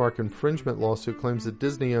trademark infringement lawsuit claims that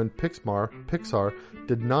Disney-owned Pixar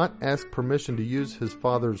did not ask permission to use his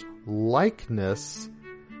father's likeness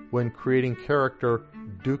when creating character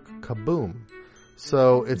Duke Kaboom.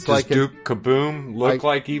 So it's Does Duke Kaboom look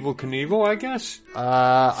like Evel Knievel, I guess?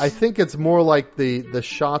 I think it's more like the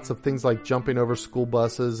shots of things like jumping over school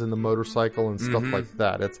buses and the motorcycle and stuff like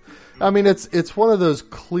that. It's one of those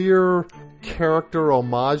clear character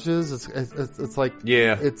homages. It's like,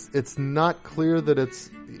 it's not clear that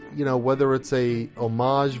it's, whether it's a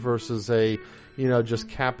homage versus a, just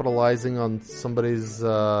capitalizing on somebody's,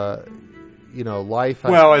 life.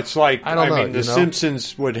 Well, it's like, I don't know, The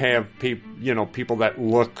Simpsons would have people that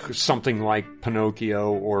look something like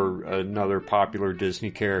Pinocchio or another popular Disney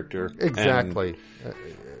character. Exactly.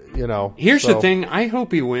 Here's the thing. I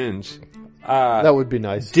hope he wins. That would be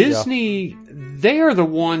nice. Disney, they are the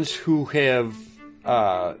ones who have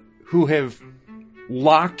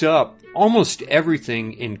locked up almost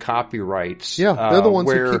everything in copyrights. Yeah, they're the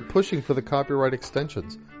ones who keep pushing for the copyright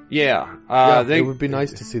extensions. Yeah. It would be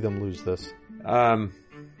nice to see them lose this.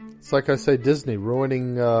 It's like I say, Disney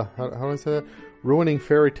ruining, how do I say that? Ruining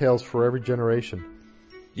fairy tales for every generation.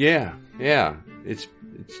 Yeah. It's,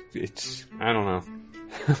 I don't know.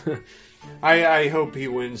 I hope he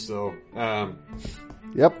wins, though.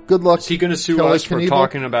 Yep, good luck. Is he going to sue us for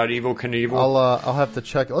talking about Evel Knievel? I'll have to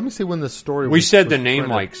check. Let me see when this story was. We said the name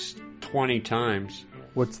like 20 times.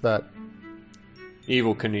 What's that?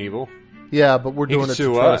 Evel Knievel. Yeah, but we're doing it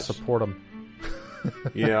to try to support him.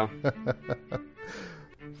 Yeah.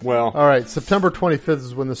 Well. All right, September 25th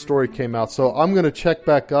is when the story came out. So I'm going to check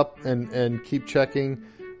back up and keep checking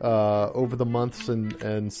over the months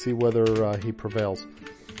and see whether he prevails.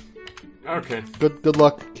 Okay. Good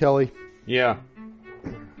luck, Kelly. Yeah.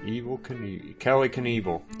 Kelly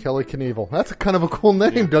Knievel. Kelly Knievel. That's kind of a cool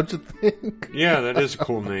name, don't you think? Yeah, that is a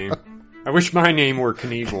cool name. I wish my name were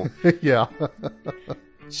Knievel. Yeah.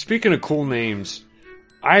 Speaking of cool names,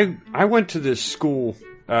 I went to this school.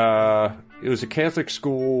 It was a Catholic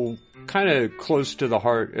school, kind of close to the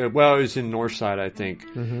heart. It was in Northside, I think.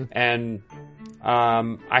 Mm-hmm. And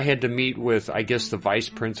I had to meet with, I guess, the vice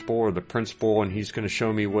principal or the principal, and he's going to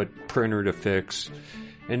show me what printer to fix.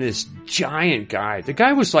 and this giant guy, the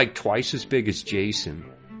guy was like twice as big as Jason,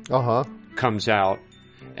 comes out,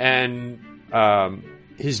 and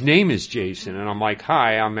his name is Jason, and I'm like,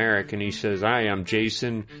 hi, I'm Eric, and he says, hi, I'm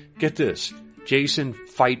Jason, get this, Jason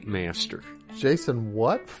Fight Master. Jason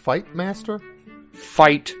what? Fight Master?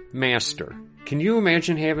 Fight Master. Can you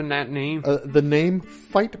imagine having that name? The name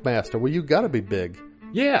Fight Master. Well, you gotta be big.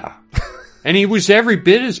 Yeah. And he was every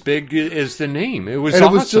bit as big as the name. It was and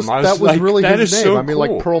awesome. It was just, I was that was like, really that his is name. so I mean,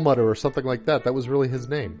 cool. like Perlmutter or something like that. That was really his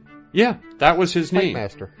name. Yeah, that was his name. Fight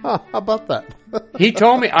Master. Huh, how about that? He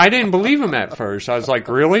told me, I didn't believe him at first. I was like,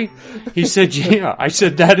 really? He said, yeah. I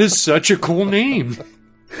said, that is such a cool name.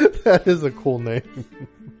 That is a cool name.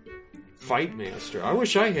 Fight Master. I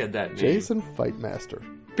wish I had that name. Jason Fight Master.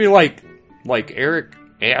 Be like Eric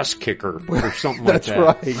Ass Kicker or something like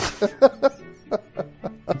that. That's right.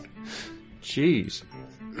 Jeez.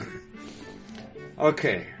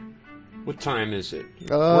 Okay. What time is it?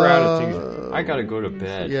 We're out of things. I gotta go to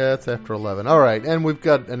bed. Yeah, it's after 11. All right, and we've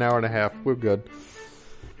got an hour and a half. We're good.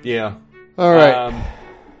 Yeah. All right.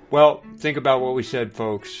 Well, think about what we said,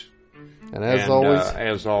 folks. And as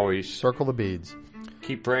always, circle the beads.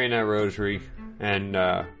 Keep praying that rosary, and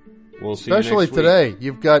we'll see Especially you next today. week.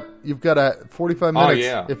 You've got a 45 minutes. Oh,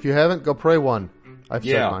 yeah. If you haven't, go pray one. I've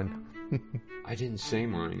said mine. I didn't say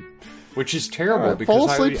mine. Which is terrible right, because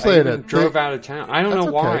fall asleep I saying even it. drove out of town. I don't know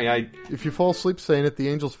okay. why. If you fall asleep saying it, the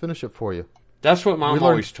angels finish it for you. That's what Mom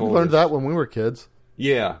always told us. We learned that when we were kids.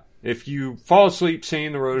 Yeah. If you fall asleep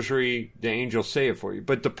saying the rosary, the angels say it for you.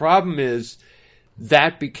 But the problem is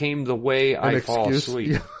that became the way I fall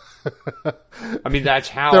asleep. Yeah. I mean, that's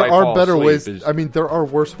how I fall asleep. There are better ways. I mean, there are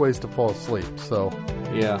worse ways to fall asleep. So,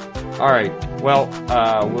 yeah. All right. Well,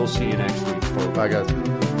 we'll see you next week, folks. Bye,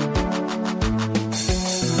 guys.